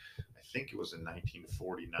Gervis. I think it was in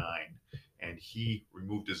 1949. And he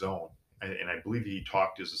removed his own. And I believe he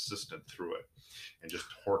talked his assistant through it and just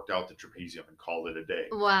torqued out the trapezium and called it a day.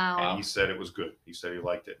 Wow. And he said it was good. He said he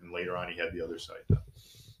liked it. And later on, he had the other side done.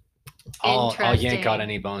 I'll yank out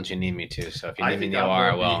any bones you need me to. So if you need me in the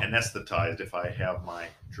OR, I will. Anesthetized if I have my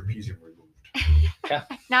trapezium removed. Yeah.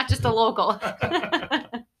 Not just a local.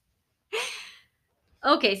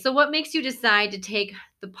 Okay, so what makes you decide to take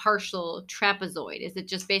the partial trapezoid? Is it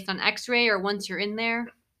just based on X-ray or once you're in there?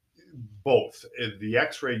 Both. The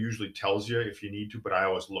x-ray usually tells you if you need to, but I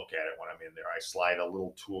always look at it when I'm in there. I slide a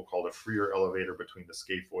little tool called a freer elevator between the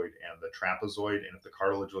scaphoid and the trapezoid, and if the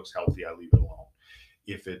cartilage looks healthy, I leave it alone.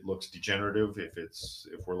 If it looks degenerative,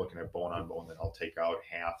 if we're looking at bone on bone, then I'll take out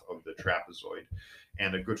half of the trapezoid.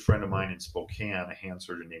 And a good friend of mine in Spokane, a hand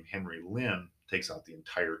surgeon named Henry Lynn, takes out the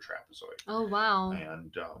entire trapezoid. Oh, wow.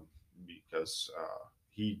 And because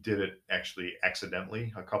he did it actually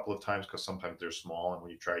accidentally a couple of times, because sometimes they're small, and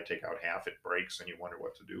when you try to take out half, it breaks and you wonder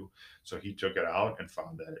what to do. So he took it out and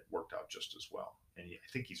found that it worked out just as well. And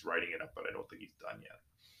I think he's writing it up, but I don't think he's done yet.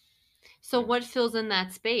 So what fills in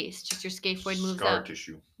that space? Just your scaphoid moves Scar up?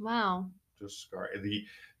 tissue. Wow. Just scar.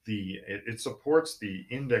 It supports the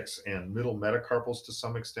index and middle metacarpals to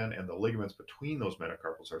some extent, and the ligaments between those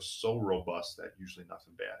metacarpals are so robust that usually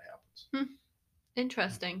nothing bad happens.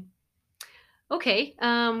 Interesting. Okay,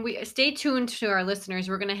 we stay tuned to our listeners.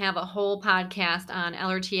 We're going to have a whole podcast on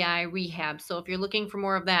LRTI rehab. So if you're looking for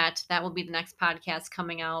more of that, that will be the next podcast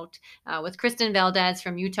coming out with Kristen Valdez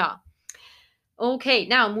from Utah. Okay,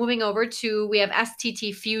 now moving over to, we have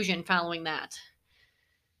STT fusion following that.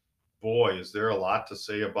 Boy, is there a lot to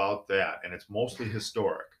say about that, and it's mostly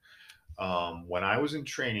historic. When I was in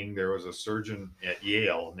training, there was a surgeon at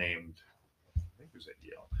Yale named, I think it was at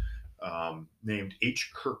Yale, named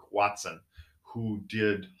H. Kirk Watson, who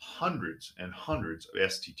did hundreds and hundreds of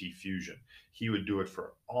STT fusion. He would do it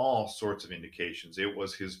for all sorts of indications. It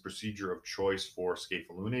was his procedure of choice for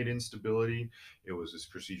scapholunate instability. It was his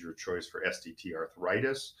procedure of choice for STT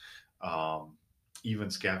arthritis. Even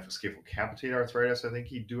scapholocapitated arthritis, I think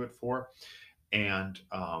he'd do it for. And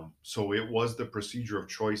so it was the procedure of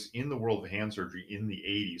choice in the world of hand surgery in the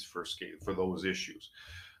 80s for those issues.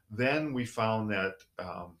 Then we found that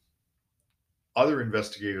other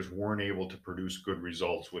investigators weren't able to produce good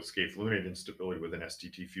results with scapholunate instability with an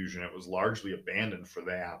STT fusion. It was largely abandoned for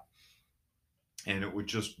that. And it was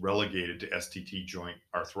just relegated to STT joint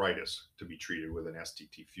arthritis to be treated with an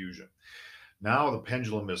STT fusion. Now the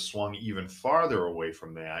pendulum has swung even farther away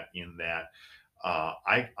from that, in that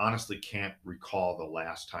I honestly can't recall the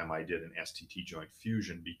last time I did an STT joint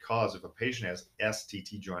fusion, because if a patient has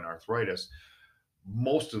STT joint arthritis,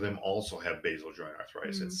 most of them also have basal joint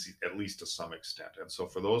arthritis, at least to some extent. And so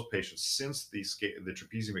for those patients, since the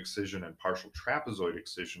trapezium excision and partial trapezoid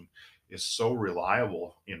excision is so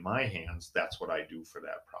reliable in my hands, that's what I do for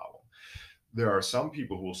that problem. There are some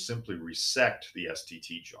people who will simply resect the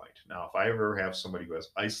STT joint. Now, if I ever have somebody who has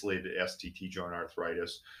isolated STT joint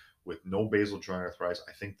arthritis with no basal joint arthritis,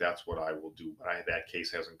 I think that's what I will do. But that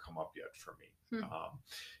case hasn't come up yet for me.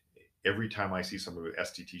 Every time I see somebody with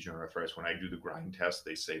STT joint arthritis, when I do the grind test,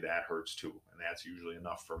 they say that hurts too, and that's usually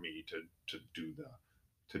enough for me to do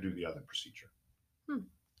the other procedure.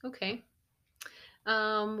 Okay.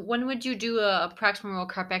 When would you do a proximal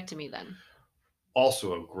carpectomy then?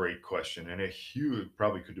 Also a great question, and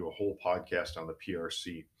probably could do a whole podcast on the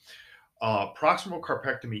PRC. Proximal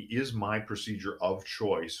carpectomy is my procedure of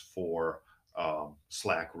choice for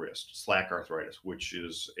SLAC wrist, SLAC arthritis, which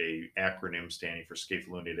is a acronym standing for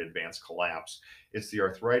scapholunate advanced collapse. It's the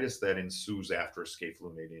arthritis that ensues after a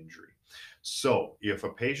scapholunate injury. So if a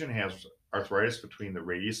patient has arthritis between the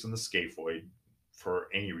radius and the scaphoid for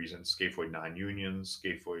any reason, scaphoid non-union,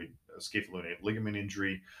 scapholunate ligament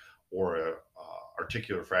injury, or a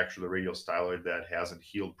articular fracture of the radial styloid that hasn't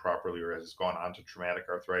healed properly or has gone on to traumatic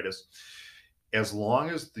arthritis, as long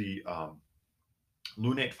as the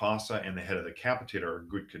lunate fossa and the head of the capitator are in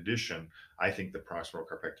good condition, I think the proximal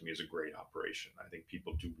carpectomy is a great operation. I think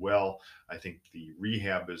people do well. I think the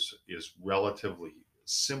rehab is relatively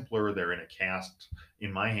simpler. They're in a cast.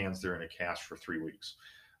 In my hands, they're in a cast for 3 weeks.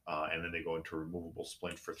 And then they go into a removable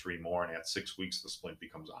splint for 3 more. And at 6 weeks, the splint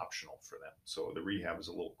becomes optional for them. So the rehab is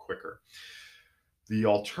a little quicker. The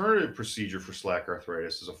alternative procedure for SLAC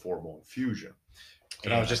arthritis is a 4-bone fusion.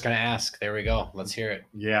 And I was just going to ask. There we go. Let's hear it.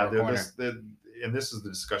 Yeah, and this is the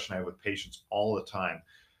discussion I have with patients all the time.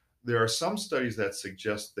 There are some studies that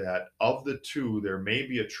suggest that of the two, there may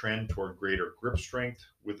be a trend toward greater grip strength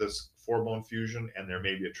with this 4-bone fusion, and there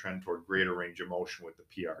may be a trend toward greater range of motion with the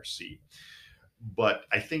PRC. But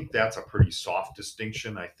I think that's a pretty soft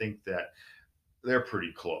distinction. I think that they're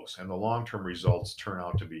pretty close, and the long-term results turn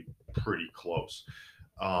out to be pretty close.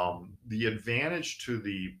 The advantage to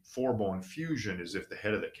the 4-bone fusion is if the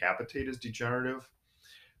head of the capitate is degenerative,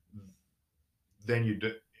 then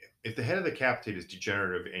if the head of the capitate is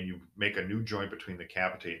degenerative and you make a new joint between the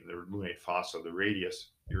capitate and the lunate fossa, the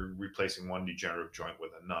radius, you're replacing one degenerative joint with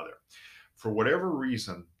another. For whatever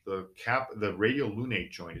reason, the radial lunate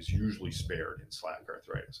joint is usually spared in SLAC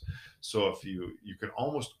arthritis. So if you can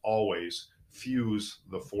almost always fuse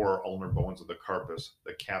the four ulnar bones of the carpus,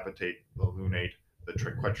 the capitate, the lunate, the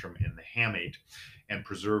triquetrum, and the hamate, and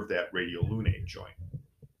preserve that radiolunate joint.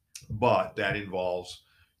 But that involves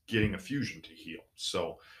getting a fusion to heal.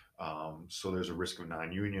 So there's a risk of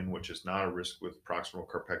non-union, which is not a risk with proximal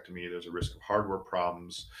carpectomy. There's a risk of hardware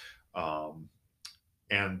problems,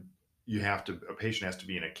 and a patient has to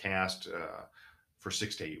be in a cast for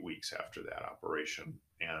 6 to 8 weeks after that operation,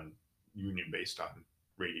 and union based on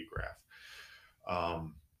radiograph.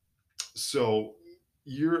 So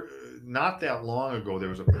you're not that long ago, there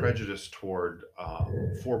was a prejudice toward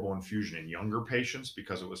four-bone fusion in younger patients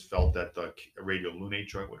because it was felt that the radiolunate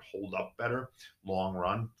joint would hold up better long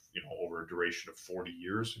run, over a duration of 40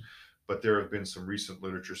 years. But there have been some recent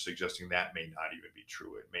literature suggesting that may not even be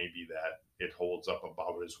true. It may be that it holds up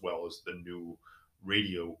about as well as the new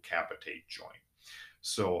radiocapitate joint.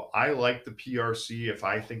 So I like the PRC. If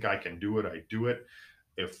I think I can do it, I do it.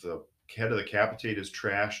 If the head of the capitate is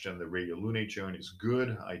trashed and the radiolunate joint is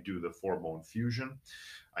good, I do the four-bone fusion.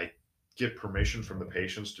 I get permission from the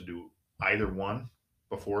patients to do either one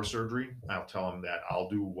before surgery. I'll tell them that I'll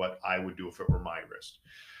do what I would do if it were my wrist.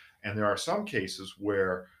 And there are some cases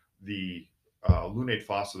where the lunate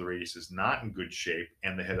fossa of the radius is not in good shape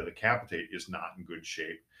and the head of the capitate is not in good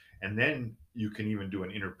shape. And then you can even do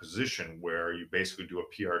an interposition where you basically do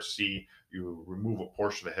a PRC, you remove a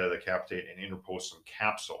portion of the head of the capitate and interpose some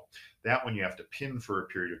capsule. That one you have to pin for a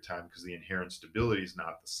period of time because the inherent stability is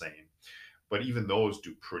not the same. But even those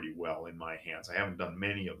do pretty well in my hands. I haven't done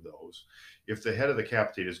many of those. If the head of the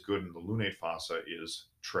capitate is good and the lunate fossa is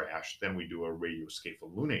trashed, then we do a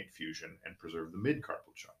radioscapholunate fusion and preserve the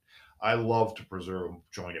midcarpal joint. I love to preserve a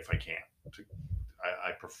joint if I can.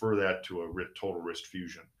 I prefer that to a total wrist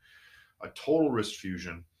fusion. A total wrist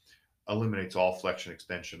fusion eliminates all flexion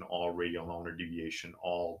extension, all radial ulnar deviation,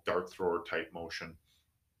 all dart thrower type motion.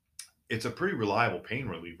 It's a pretty reliable pain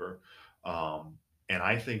reliever. And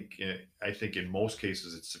I think in most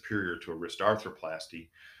cases it's superior to a wrist arthroplasty,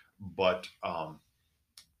 but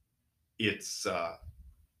it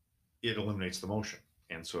eliminates the motion.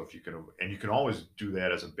 And so if you can always do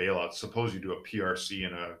that as a bailout. Suppose you do a PRC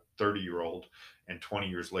in a 30-year-old and 20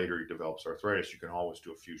 years later he develops arthritis, you can always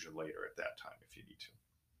do a fusion later at that time if you need to.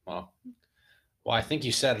 Well, I think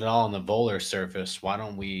you said it all on the volar surface. Why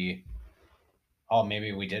don't we? Oh,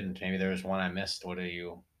 maybe we didn't. Maybe there was one I missed. What do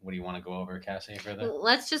you want to go over, Cassie, further?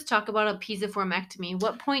 Let's just talk about a pisiformectomy.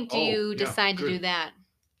 What point do you decide to do that?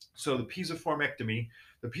 So the pisiformectomy,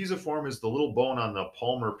 the pisiform is the little bone on the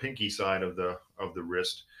palmar pinky side of the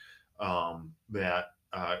wrist that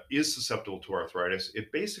is susceptible to arthritis.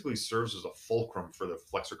 It basically serves as a fulcrum for the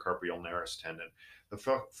flexor carpi ulnaris tendon. The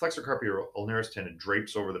flexor carpi ulnaris tendon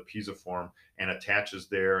drapes over the pisiform and attaches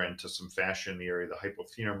there and to some fascia in the area of the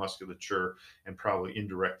hypothenar musculature, and probably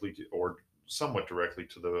indirectly or somewhat directly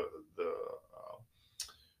to the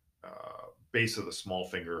base of the small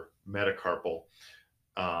finger metacarpal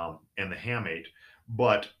and the hamate.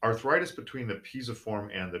 But arthritis between the pisiform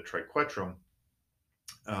and the triquetrum,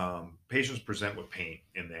 patients present with pain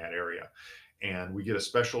in that area. And we get a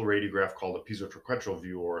special radiograph called a pisotriquetral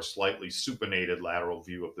view, or a slightly supinated lateral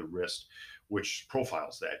view of the wrist, which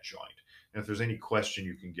profiles that joint. And if there's any question,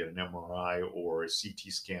 you can get an MRI or a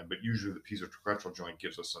CT scan, but usually the pisotriquetral joint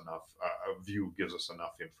gives us enough, gives us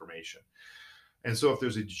enough information. And so if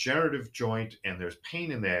there's a degenerative joint and there's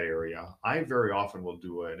pain in that area, I very often will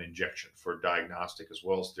do an injection for diagnostic as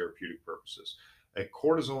well as therapeutic purposes. A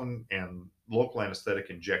cortisone and local anesthetic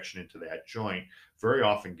injection into that joint very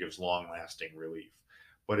often gives long-lasting relief.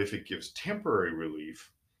 But if it gives temporary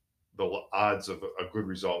relief, the odds of a good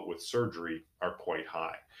result with surgery are quite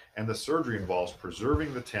high. And the surgery involves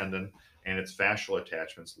preserving the tendon and its fascial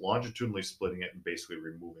attachments, longitudinally splitting it and basically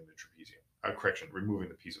removing the removing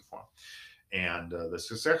the pisiform. And the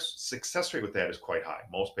success rate with that is quite high.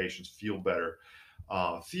 Most patients feel better.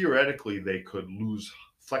 Theoretically, they could lose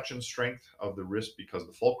flexion strength of the wrist because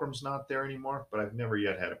the fulcrum's not there anymore, but I've never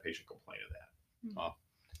yet had a patient complain of that. Wow.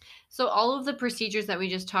 So all of the procedures that we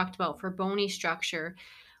just talked about for bony structure,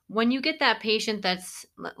 when you get that patient that's,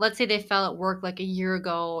 let's say they fell at work like a year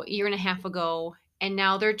and a half ago, and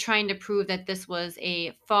now they're trying to prove that this was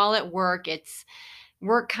a fall at work, it's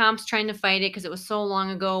work comps trying to fight it because it was so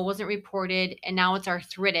long ago, wasn't reported, and now it's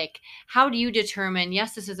arthritic. How do you determine,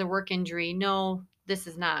 yes, this is a work injury, no, this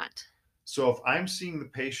is not? So if I'm seeing the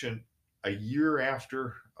patient a year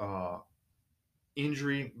after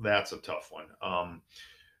injury, that's a tough one.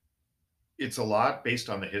 It's a lot based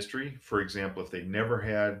on the history. For example, if they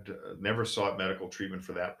never sought medical treatment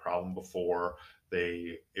for that problem before,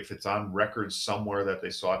 if it's on record somewhere that they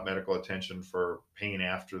sought medical attention for pain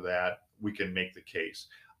after that, we can make the case.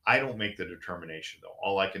 I don't make the determination, though.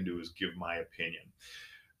 All I can do is give my opinion.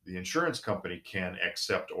 The insurance company can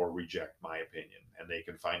accept or reject my opinion, and they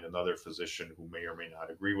can find another physician who may or may not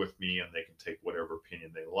agree with me, and they can take whatever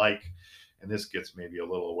opinion they like. And this gets maybe a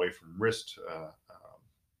little away from wrist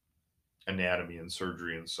anatomy and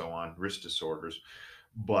surgery and so on, wrist disorders.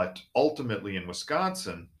 But ultimately in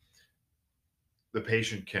Wisconsin, the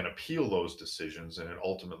patient can appeal those decisions, and it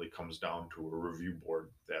ultimately comes down to a review board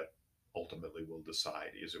that ultimately will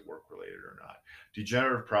decide, is it work related or not.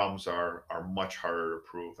 Degenerative problems are much harder to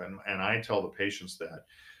prove, and I tell the patients that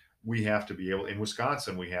we have to be able, in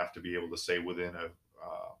Wisconsin, we have to be able to say within a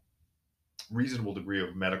reasonable degree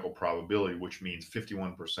of medical probability, which means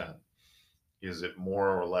 51%. Is it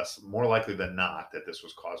more likely than not that this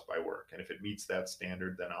was caused by work? And if it meets that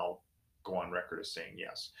standard, then I'll go on record as saying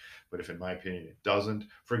yes. But if in my opinion it doesn't,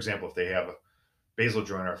 for example, if they have a basal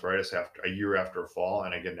joint arthritis after a year after a fall,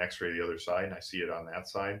 and I get an x-ray of the other side and I see it on that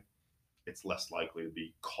side, it's less likely to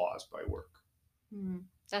be caused by work.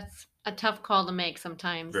 That's a tough call to make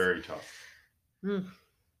sometimes. Very tough.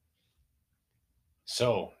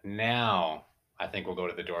 So now I think we'll go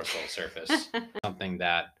to the dorsal surface. Something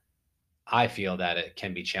that I feel that it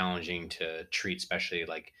can be challenging to treat, especially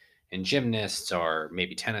like in gymnasts or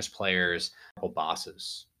maybe tennis players, carpal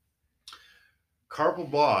bosses. Carpal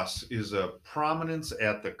boss is a prominence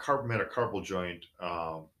at the metacarpal joint,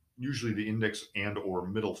 usually the index and or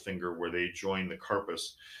middle finger where they join the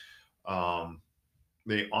carpus.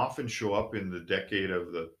 They often show up in the decade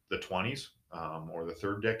of the 20s or the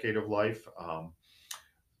third decade of life.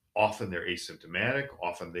 Often they're asymptomatic.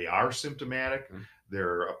 Often they are symptomatic.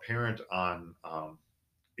 They're apparent on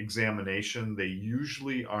examination. They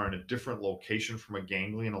usually are in a different location from a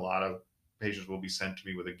ganglion. A lot of patients will be sent to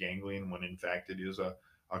me with a ganglion when in fact it is a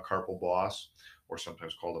carpal boss, or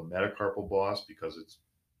sometimes called a metacarpal boss, because it's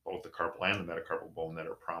both the carpal and the metacarpal bone that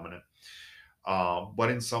are prominent. But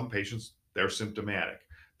in some patients, they're symptomatic.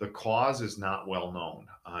 The cause is not well known.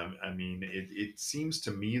 I mean, it seems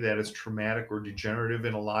to me that it's traumatic or degenerative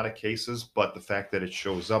in a lot of cases, but the fact that it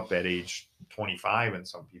shows up at age 25 in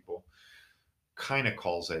some people kind of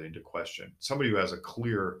calls that into question. Somebody who has a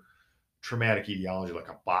clear traumatic etiology, like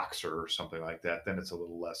a boxer or something like that, then it's a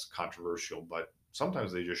little less controversial, but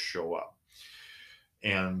sometimes they just show up.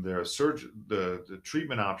 And the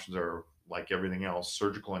treatment options are like everything else,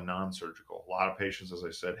 surgical and non-surgical. A lot of patients, as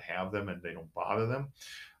I said, have them and they don't bother them.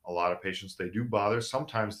 A lot of patients, they do bother.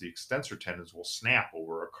 Sometimes the extensor tendons will snap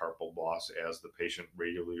over a carpal boss as the patient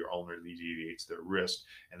radially or ulnarly deviates their wrist,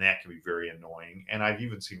 and that can be very annoying. And I've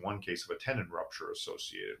even seen one case of a tendon rupture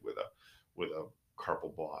associated with a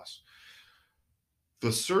carpal boss.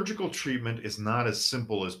 The surgical treatment is not as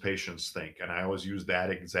simple as patients think, and I always use that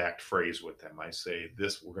exact phrase with them. I say,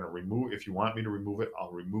 this, we're going to remove, if you want me to remove it, I'll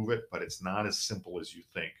remove it, but it's not as simple as you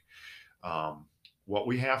think. What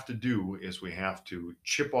we have to do is we have to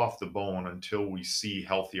chip off the bone until we see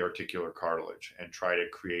healthy articular cartilage and try to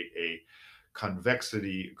create a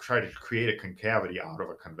concavity out of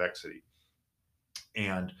a convexity.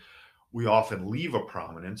 And we often leave a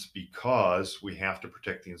prominence because we have to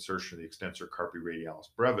protect the insertion of the extensor carpi radialis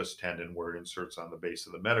brevis tendon where it inserts on the base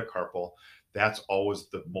of the metacarpal. That's always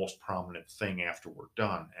the most prominent thing after we're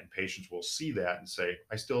done. And patients will see that and say,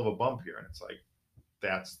 I still have a bump here. And it's like,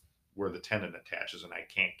 that's where the tendon attaches and I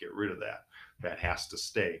can't get rid of that. That has to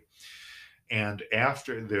stay. And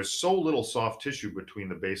after, there's so little soft tissue between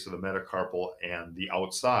the base of the metacarpal and the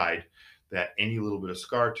outside that any little bit of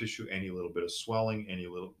scar tissue, any little bit of swelling, any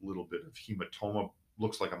little bit of hematoma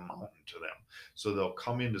looks like a mountain to them. So they'll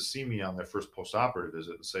come in to see me on their first postoperative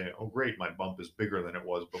visit and say, oh great, my bump is bigger than it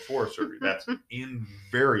was before surgery. That's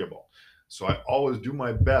invariable. So I always do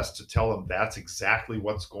my best to tell them that's exactly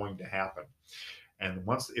what's going to happen. And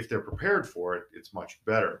if they're prepared for it, it's much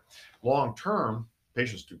better. Long term,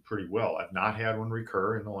 patients do pretty well. I've not had one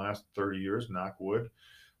recur in the last 30 years, knock wood.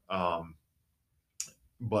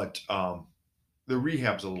 But the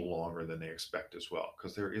rehab's a little longer than they expect as well,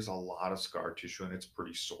 because there is a lot of scar tissue and it's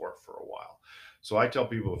pretty sore for a while. So I tell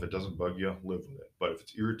people, if it doesn't bug you, live with it. But if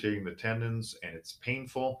it's irritating the tendons and it's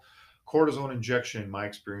painful, cortisone injection, in my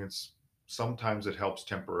experience, sometimes it helps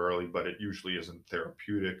temporarily, but it usually isn't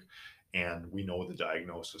therapeutic. And we know the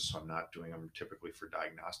diagnosis, so I'm not doing them typically for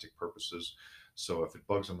diagnostic purposes. So if it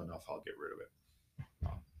bugs them enough, I'll get rid of it.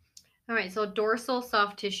 All right, so dorsal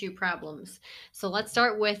soft tissue problems. So let's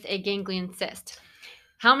start with a ganglion cyst.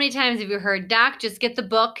 How many times have you heard, Doc, just get the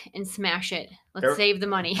book and smash it. Let's save the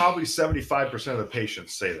money. Probably 75% of the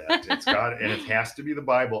patients say that. And it has to be the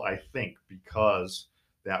Bible, I think, because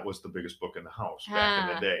that was the biggest book in the house back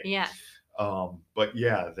in the day. Yeah. But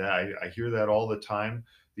yeah, I hear that all the time.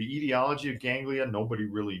 The etiology of ganglia, nobody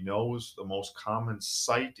really knows. The most common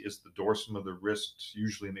site is the dorsum of the wrist,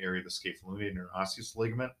 usually in the area of the scaphoidal or osseous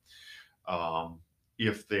ligament.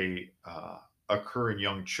 If they occur in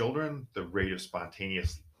young children, the rate of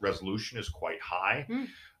spontaneous resolution is quite high,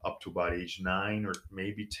 up to about age 9 or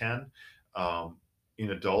maybe 10.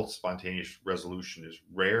 In adults, spontaneous resolution is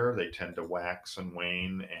rare. They tend to wax and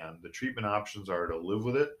wane, and the treatment options are to live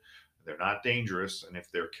with it. They're not dangerous, and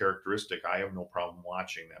if they're characteristic, I have no problem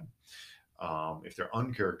watching them. If they're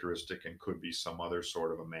uncharacteristic and could be some other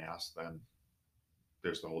sort of a mass, then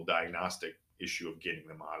there's the whole diagnostic issue of getting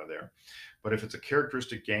them out of there. But if it's a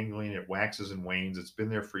characteristic ganglion, it waxes and wanes, it's been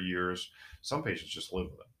there for years, some patients just live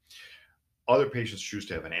with it. Other patients choose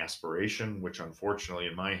to have an aspiration, which unfortunately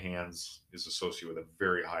in my hands is associated with a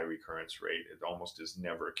very high recurrence rate. It almost is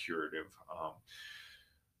never curative.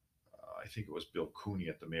 I think it was Bill Cooney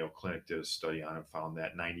at the Mayo Clinic did a study on it, found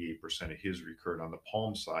that 98% of his recurred on the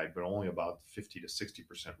palm side, but only about 50 to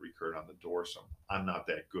 60% recurred on the dorsum. I'm not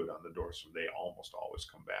that good on the dorsum. They almost always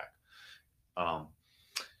come back.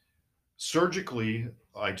 Surgically,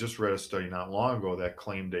 I just read a study not long ago that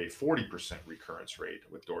claimed a 40% recurrence rate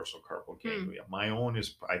with dorsal carpal ganglia. My own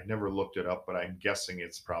is, I've never looked it up, but I'm guessing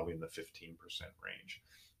it's probably in the 15% range.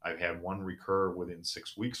 I've had one recur within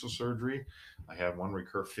 6 weeks of surgery. I had one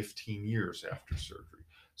recur 15 years after surgery.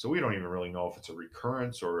 So we don't even really know if it's a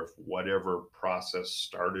recurrence or if whatever process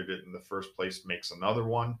started it in the first place makes another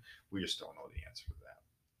one. We just don't know the answer to that.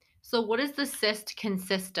 So what does the cyst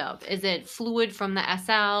consist of? Is it fluid from the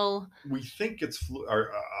SL? We think it's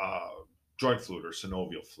joint fluid or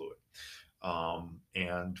synovial fluid.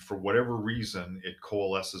 And for whatever reason, it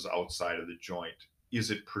coalesces outside of the joint. Is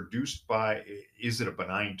it produced by, is it a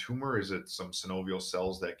benign tumor? Is it some synovial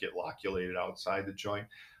cells that get loculated outside the joint?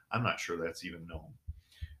 I'm not sure that's even known.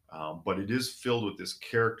 But it is filled with this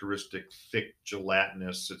characteristic thick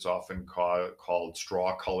gelatinous, it's often called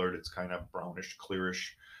straw colored. It's kind of brownish,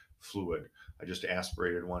 clearish fluid. I just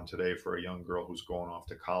aspirated one today for a young girl who's going off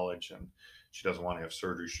to college, and she doesn't want to have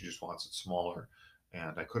surgery. She just wants it smaller.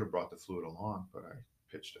 And I could have brought the fluid along, but I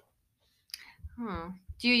pitched it.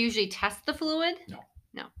 Do you usually test the fluid?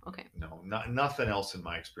 No. Okay. No, nothing else in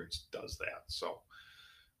my experience does that. So,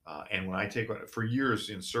 and when I take, for years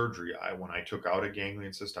in surgery, when I took out a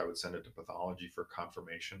ganglion cyst, I would send it to pathology for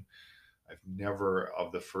confirmation. I've never,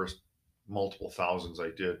 of the first multiple thousands I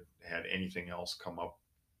did, had anything else come up.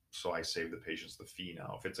 So I save the patients the fee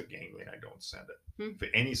now. If it's a ganglion, I don't send it. If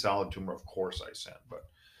any solid tumor, of course I send, but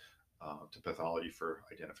to pathology for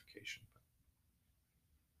identification.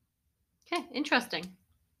 Okay, interesting.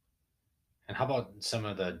 And how about some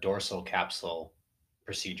of the dorsal capsule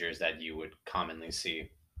procedures that you would commonly see?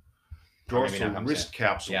 Dorsal wrist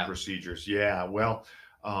capsule procedures. Yeah, well,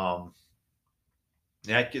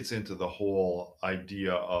 that gets into the whole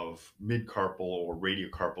idea of midcarpal or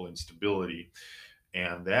radiocarpal instability.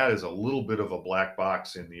 And that is a little bit of a black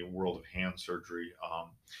box in the world of hand surgery.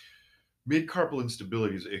 Midcarpal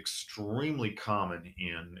instability is extremely common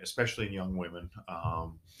especially in young women,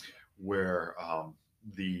 where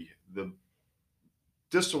the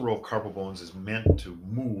distal row of carpal bones is meant to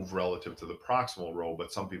move relative to the proximal row,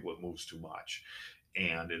 but some people it moves too much.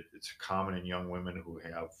 And it's common in young women who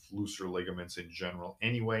have looser ligaments in general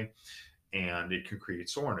anyway. And it can create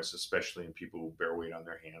soreness, especially in people who bear weight on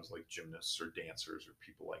their hands, like gymnasts or dancers or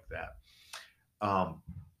people like that.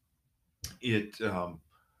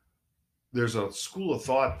 There's a school of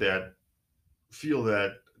thought that feel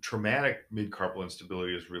that traumatic midcarpal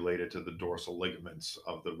instability is related to the dorsal ligaments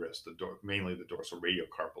of the wrist, mainly the dorsal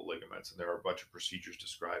radiocarpal ligaments. And there are a bunch of procedures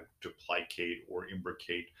described to plicate or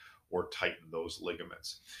imbricate or tighten those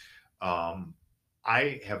ligaments.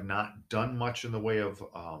 I have not done much in the way of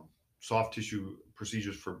soft tissue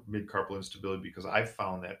procedures for midcarpal instability because I've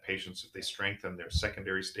found that patients, if they strengthen their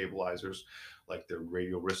secondary stabilizers, like their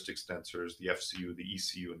radial wrist extensors, the FCU, the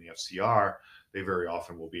ECU, and the FCR, they very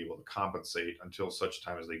often will be able to compensate until such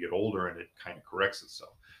time as they get older and it kind of corrects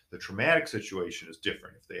itself. The traumatic situation is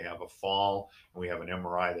different. If they have a fall and we have an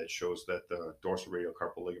MRI that shows that the dorsal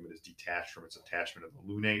radiocarpal ligament is detached from its attachment of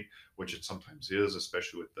the lunate, which it sometimes is,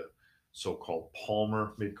 especially with the so-called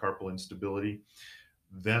palmar midcarpal instability,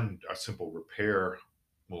 then a simple repair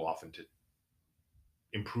will often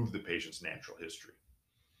improve the patient's natural history.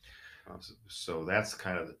 So that's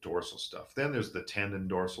kind of the dorsal stuff. Then there's the tendon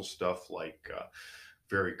dorsal stuff, like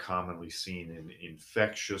very commonly seen in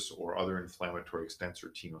infectious or other inflammatory extensor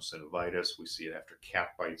tenosynovitis. We see it after cat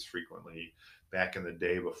bites frequently. Back in the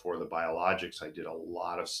day before the biologics, I did a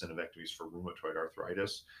lot of synovectomies for rheumatoid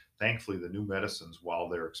arthritis. Thankfully, the new medicines, while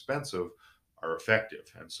they're expensive, are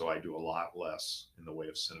effective. And so I do a lot less in the way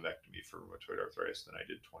of synovectomy for rheumatoid arthritis than I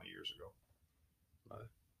did 20 years ago.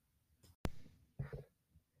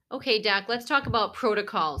 Okay, Doc, let's talk about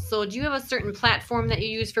protocols. So do you have a certain platform that you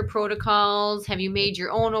use for protocols? Have you made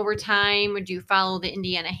your own over time, or do you follow the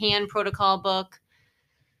Indiana Hand protocol book?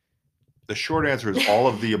 The short answer is all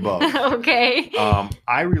of the above. Okay.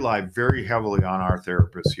 I rely very heavily on our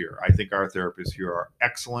therapists here. I think our therapists here are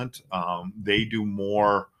excellent. They do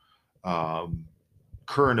more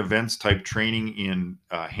current events type training in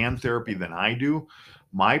hand therapy than I do.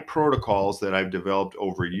 My protocols that I've developed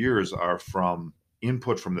over years are from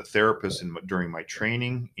input from the therapists during my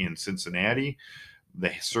training in Cincinnati,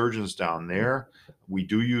 the surgeons down there. We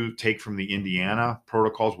do take from the Indiana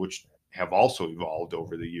protocols, which have also evolved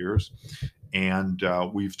over the years. And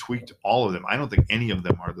we've tweaked all of them. I don't think any of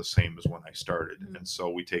them are the same as when I started. And so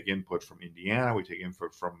we take input from Indiana. We take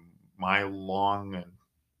input from my longer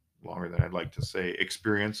than I'd like to say,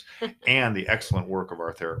 experience and the excellent work of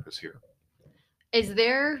our therapists here. Is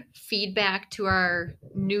there feedback to our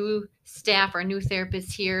new staff, our new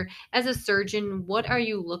therapists here? As a surgeon, what are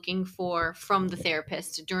you looking for from the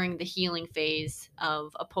therapist during the healing phase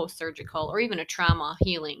of a post-surgical or even a trauma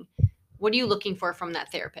healing? What are you looking for from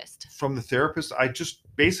that therapist? From the therapist, I just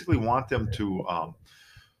basically want them to,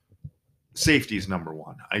 safety is number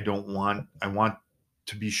one. I want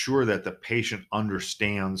to be sure that the patient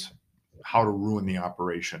understands how to ruin the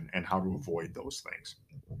operation and how to avoid those things.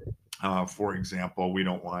 For example, we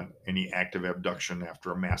don't want any active abduction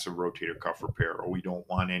after a massive rotator cuff repair, or we don't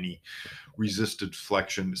want any resisted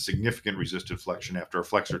flexion, significant resisted flexion after a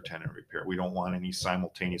flexor tendon repair. We don't want any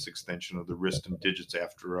simultaneous extension of the wrist and digits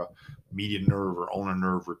after a median nerve or ulnar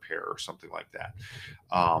nerve repair or something like that.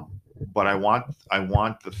 But I want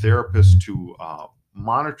the therapist to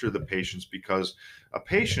monitor the patients, because a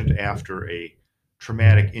patient after a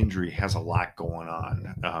traumatic injury has a lot going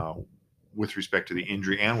on with respect to the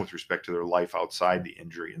injury and with respect to their life outside the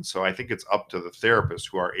injury. And so I think it's up to the therapists,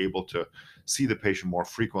 who are able to see the patient more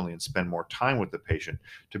frequently and spend more time with the patient,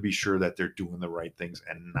 to be sure that they're doing the right things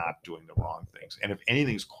and not doing the wrong things. And if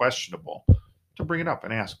anything's questionable, to bring it up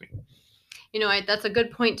and ask me. You know, that's a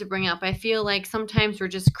good point to bring up. I feel like sometimes we're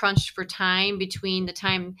just crunched for time between the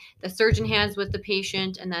time the surgeon has with the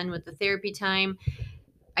patient and then with the therapy time.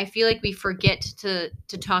 I feel like we forget to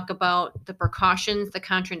talk about the precautions, the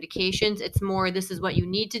contraindications. It's more, this is what you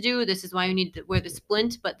need to do. This is why you need to wear the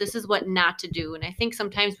splint, but this is what not to do. And I think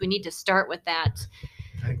sometimes we need to start with that.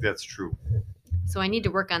 I think that's true. So I need to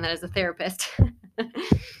work on that as a therapist.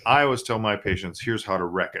 I always tell my patients, here's how to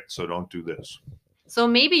wreck it, so don't do this. So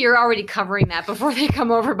maybe you're already covering that before they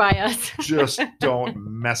come over by us. Just don't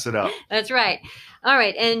mess it up. That's right. All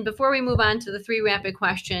right. And before we move on to the 3 rapid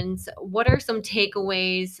questions, what are some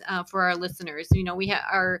takeaways for our listeners? You know, we have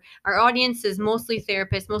our audience is mostly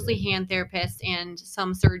therapists, mostly hand therapists, and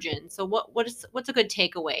some surgeons. So what's a good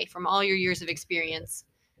takeaway from all your years of experience?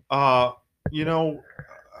 You know,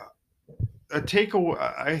 I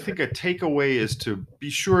think a takeaway is to be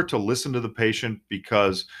sure to listen to the patient,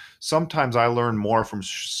 because sometimes I learn more from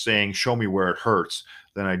saying, show me where it hurts,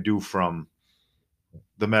 than I do from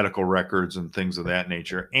the medical records and things of that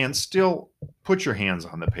nature. And still put your hands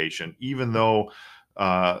on the patient, even though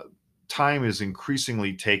time is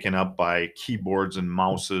increasingly taken up by keyboards and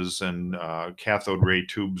mouses and cathode ray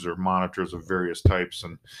tubes or monitors of various types.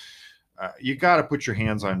 And you got to put your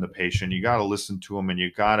hands on the patient. You got to listen to them, and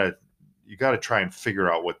you got to try and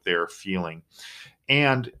figure out what they're feeling.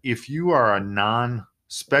 And if you are a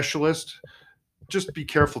non-specialist, just be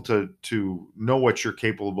careful to know what you're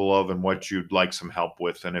capable of and what you'd like some help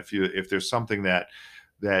with. And if there's something that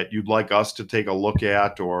you'd like us to take a look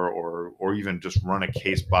at, or even just run a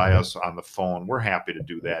case by us on the phone, we're happy to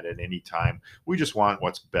do that at any time. We just want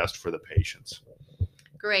what's best for the patients.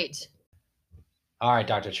 Great. All right,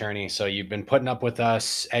 Dr. Cherney. So you've been putting up with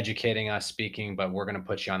us, educating us, speaking, but we're going to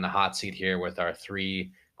put you on the hot seat here with our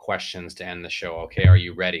 3 questions to end the show. Okay. Are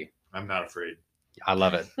you ready? I'm not afraid. I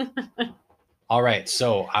love it. All right.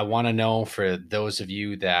 So I want to know, for those of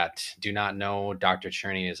you that do not know, Dr.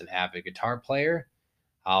 Cherney is an avid guitar player.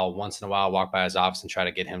 I'll once in a while walk by his office and try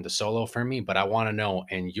to get him to solo for me. But I want to know,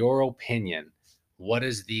 in your opinion, what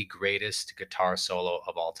is the greatest guitar solo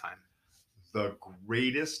of all time? The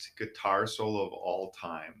greatest guitar solo of all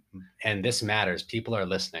time. And this matters. People are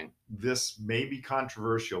listening. This may be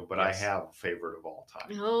controversial, but yes. I have a favorite of all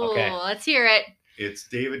time. Oh, okay. Let's hear it. It's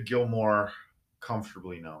David Gilmour,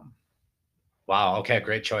 Comfortably Numb. Wow. Okay.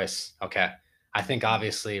 Great choice. Okay. I think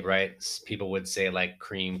obviously, right, people would say like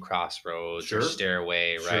Cream, Crossroads, or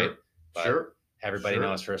Stairway, right? But everybody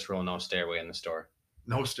knows first rule, no stairway in the store.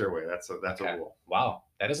 No stairway. That's a rule. Wow.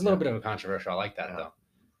 That is a little bit of a controversial. I like that though.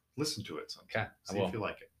 Listen to it. Okay. See if you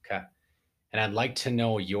like it. Okay. And I'd like to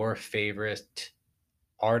know your favorite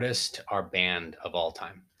artist or band of all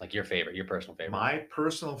time. Like your personal favorite. My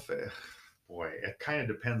personal favorite, boy, it kind of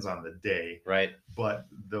depends on the day. Right. But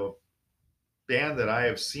the band that I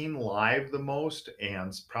have seen live the most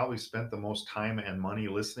and probably spent the most time and money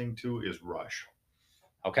listening to is Rush.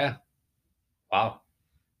 Okay. Wow.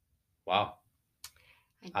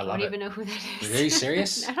 I don't even know who that is. Are you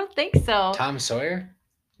serious? I don't think so. Tom Sawyer?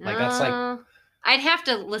 Like that's like I'd have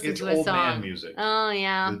to listen to a old song. Man music. Oh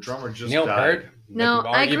yeah. The drummer just Neil died. Peart? No,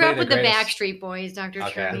 I grew up with the greatest- Backstreet Boys, Dr.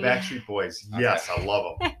 Okay. Cherney. The Backstreet Boys. Yes, I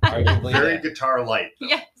love them. Arguably, Very guitar light.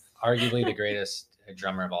 Yes. arguably the greatest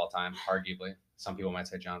drummer of all time. Arguably. Some people might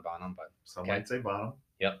say John Bonham, but Some Okay. might say Bonham.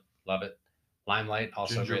 yep. Love it. Limelight,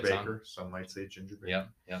 also Ginger a great song. Baker. Some might say Ginger Baker.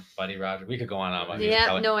 Yep. Buddy Rogers. We could go on.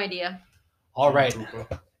 Yeah, no idea. All right.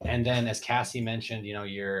 Koopa. And then as Cassie mentioned,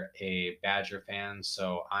 you're a Badger fan.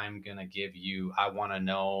 So I'm going to give you, I want to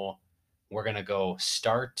know, we're going to go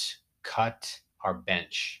start, cut, or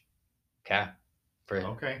bench. Okay.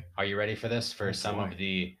 Okay. Are you ready for this? For Oh, some boy. of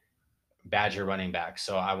the Badger running backs.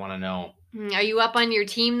 So I want to know. Are you up on your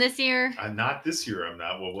team this year? Not this year. I'm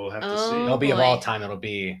not. Well, we'll have to Oh. see. It'll be of boy. all time. It'll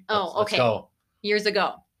be. Oh, let's okay. go. Years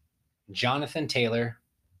ago. Jonathan Taylor,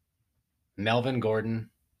 Melvin Gordon,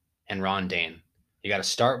 and Ron Dane. You got to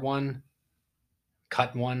start one,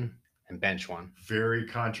 cut one, and bench one. Very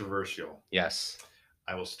controversial. Yes.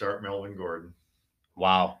 I will start Melvin Gordon.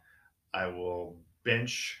 Wow. I will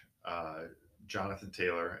bench Jonathan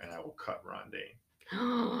Taylor, and I will cut Ron Dane.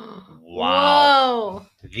 Wow. Whoa.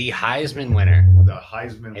 The Heisman winner The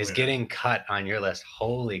Heisman is winner. getting cut on your list.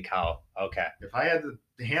 Holy cow. Okay. If I had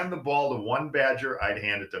to hand the ball to one Badger, I'd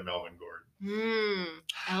hand it to Melvin Gordon.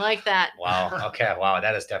 I like that. Wow. Okay. Wow.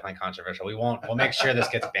 That is definitely controversial. We'll make sure this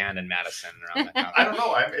gets banned in Madison around the country. I don't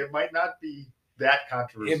know. It might not be that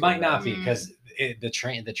controversial. It might not be Mm. because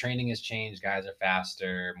the training has changed. Guys are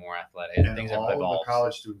faster, more athletic. And Things all have of the evolved.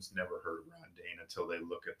 college students never heard of Ron Dane until they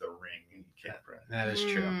look at the ring and can't practice. That is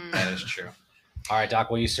true. Mm. That is true. All right, Doc.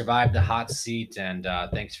 Well, you survived the hot seat, and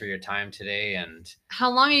thanks for your time today. And How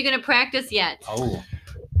long are you going to practice yet? How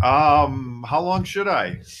long should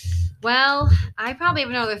I? Well, I probably have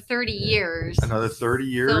another 30 years. Another 30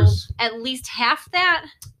 years? So at least half that?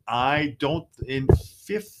 I don't. In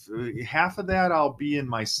half of that, I'll be in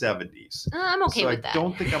my 70s. I'm okay so with I that.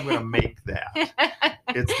 don't think I'm going to make that.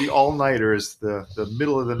 It's the all-nighters, the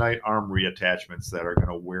middle of the night arm reattachments that are going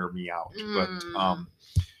to wear me out. Mm.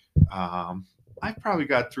 But I've probably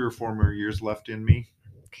got 3 or 4 more years left in me.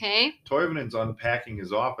 Okay. Toivonen's unpacking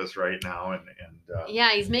his office right now, and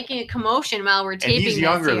Yeah, he's making a commotion while we're taping and he's this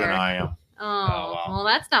younger here. than I am. Oh, wow. well,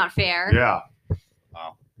 that's not fair. Yeah,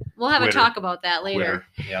 We'll have Quitter. a talk about that later.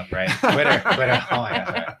 Quitter. yeah, right. Twitter. Oh my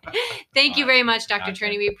gosh. Right. Thank you very much, Dr. Okay.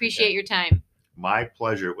 Cherney. We appreciate your time. My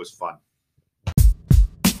pleasure. It was fun.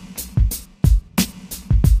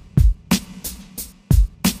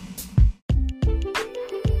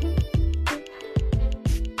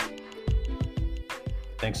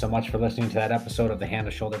 Thanks so much for listening to that episode of the Hand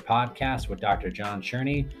to Shoulder podcast with Dr. Jon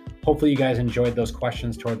Cherney. Hopefully you guys enjoyed those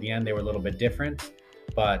questions toward the end. They were a little bit different,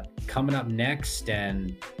 but coming up next,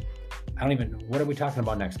 and what are we talking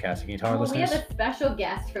about next, Cassie? Can you tell our We listeners? have a special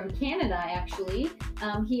guest from Canada, actually.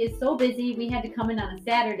 He is so busy, we had to come in on a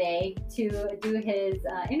Saturday to do his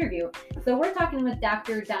interview. So we're talking with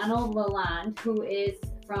Dr. Donald Lalonde, who is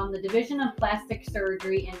from the Division of Plastic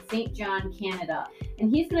Surgery in St. John, Canada.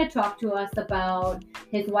 And he's going to talk to us about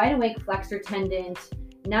his wide awake flexor tendon,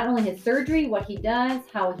 not only his surgery, what he does,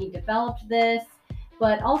 how he developed this,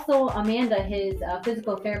 but also Amanda, his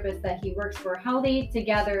physical therapist that he works for, how they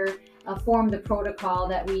together form the protocol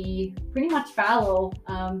that we pretty much follow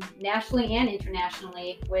nationally and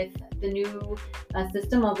internationally with the new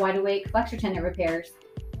system of wide awake flexor tendon repairs.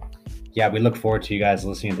 Yeah, we look forward to you guys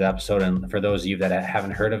listening to the episode. And for those of you that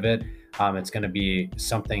haven't heard of it, it's going to be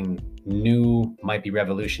something new, might be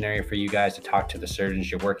revolutionary for you guys to talk to the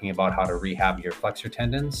surgeons you're working about how to rehab your flexor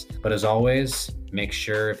tendons. But as always, make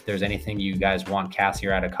sure if there's anything you guys want Cassie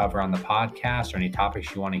or I to cover on the podcast or any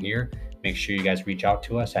topics you want to hear, make sure you guys reach out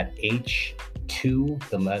to us at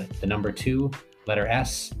H2, the number 2, letter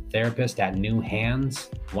S, therapist at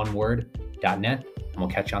newhands, one word, .net, and we'll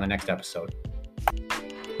catch you on the next episode.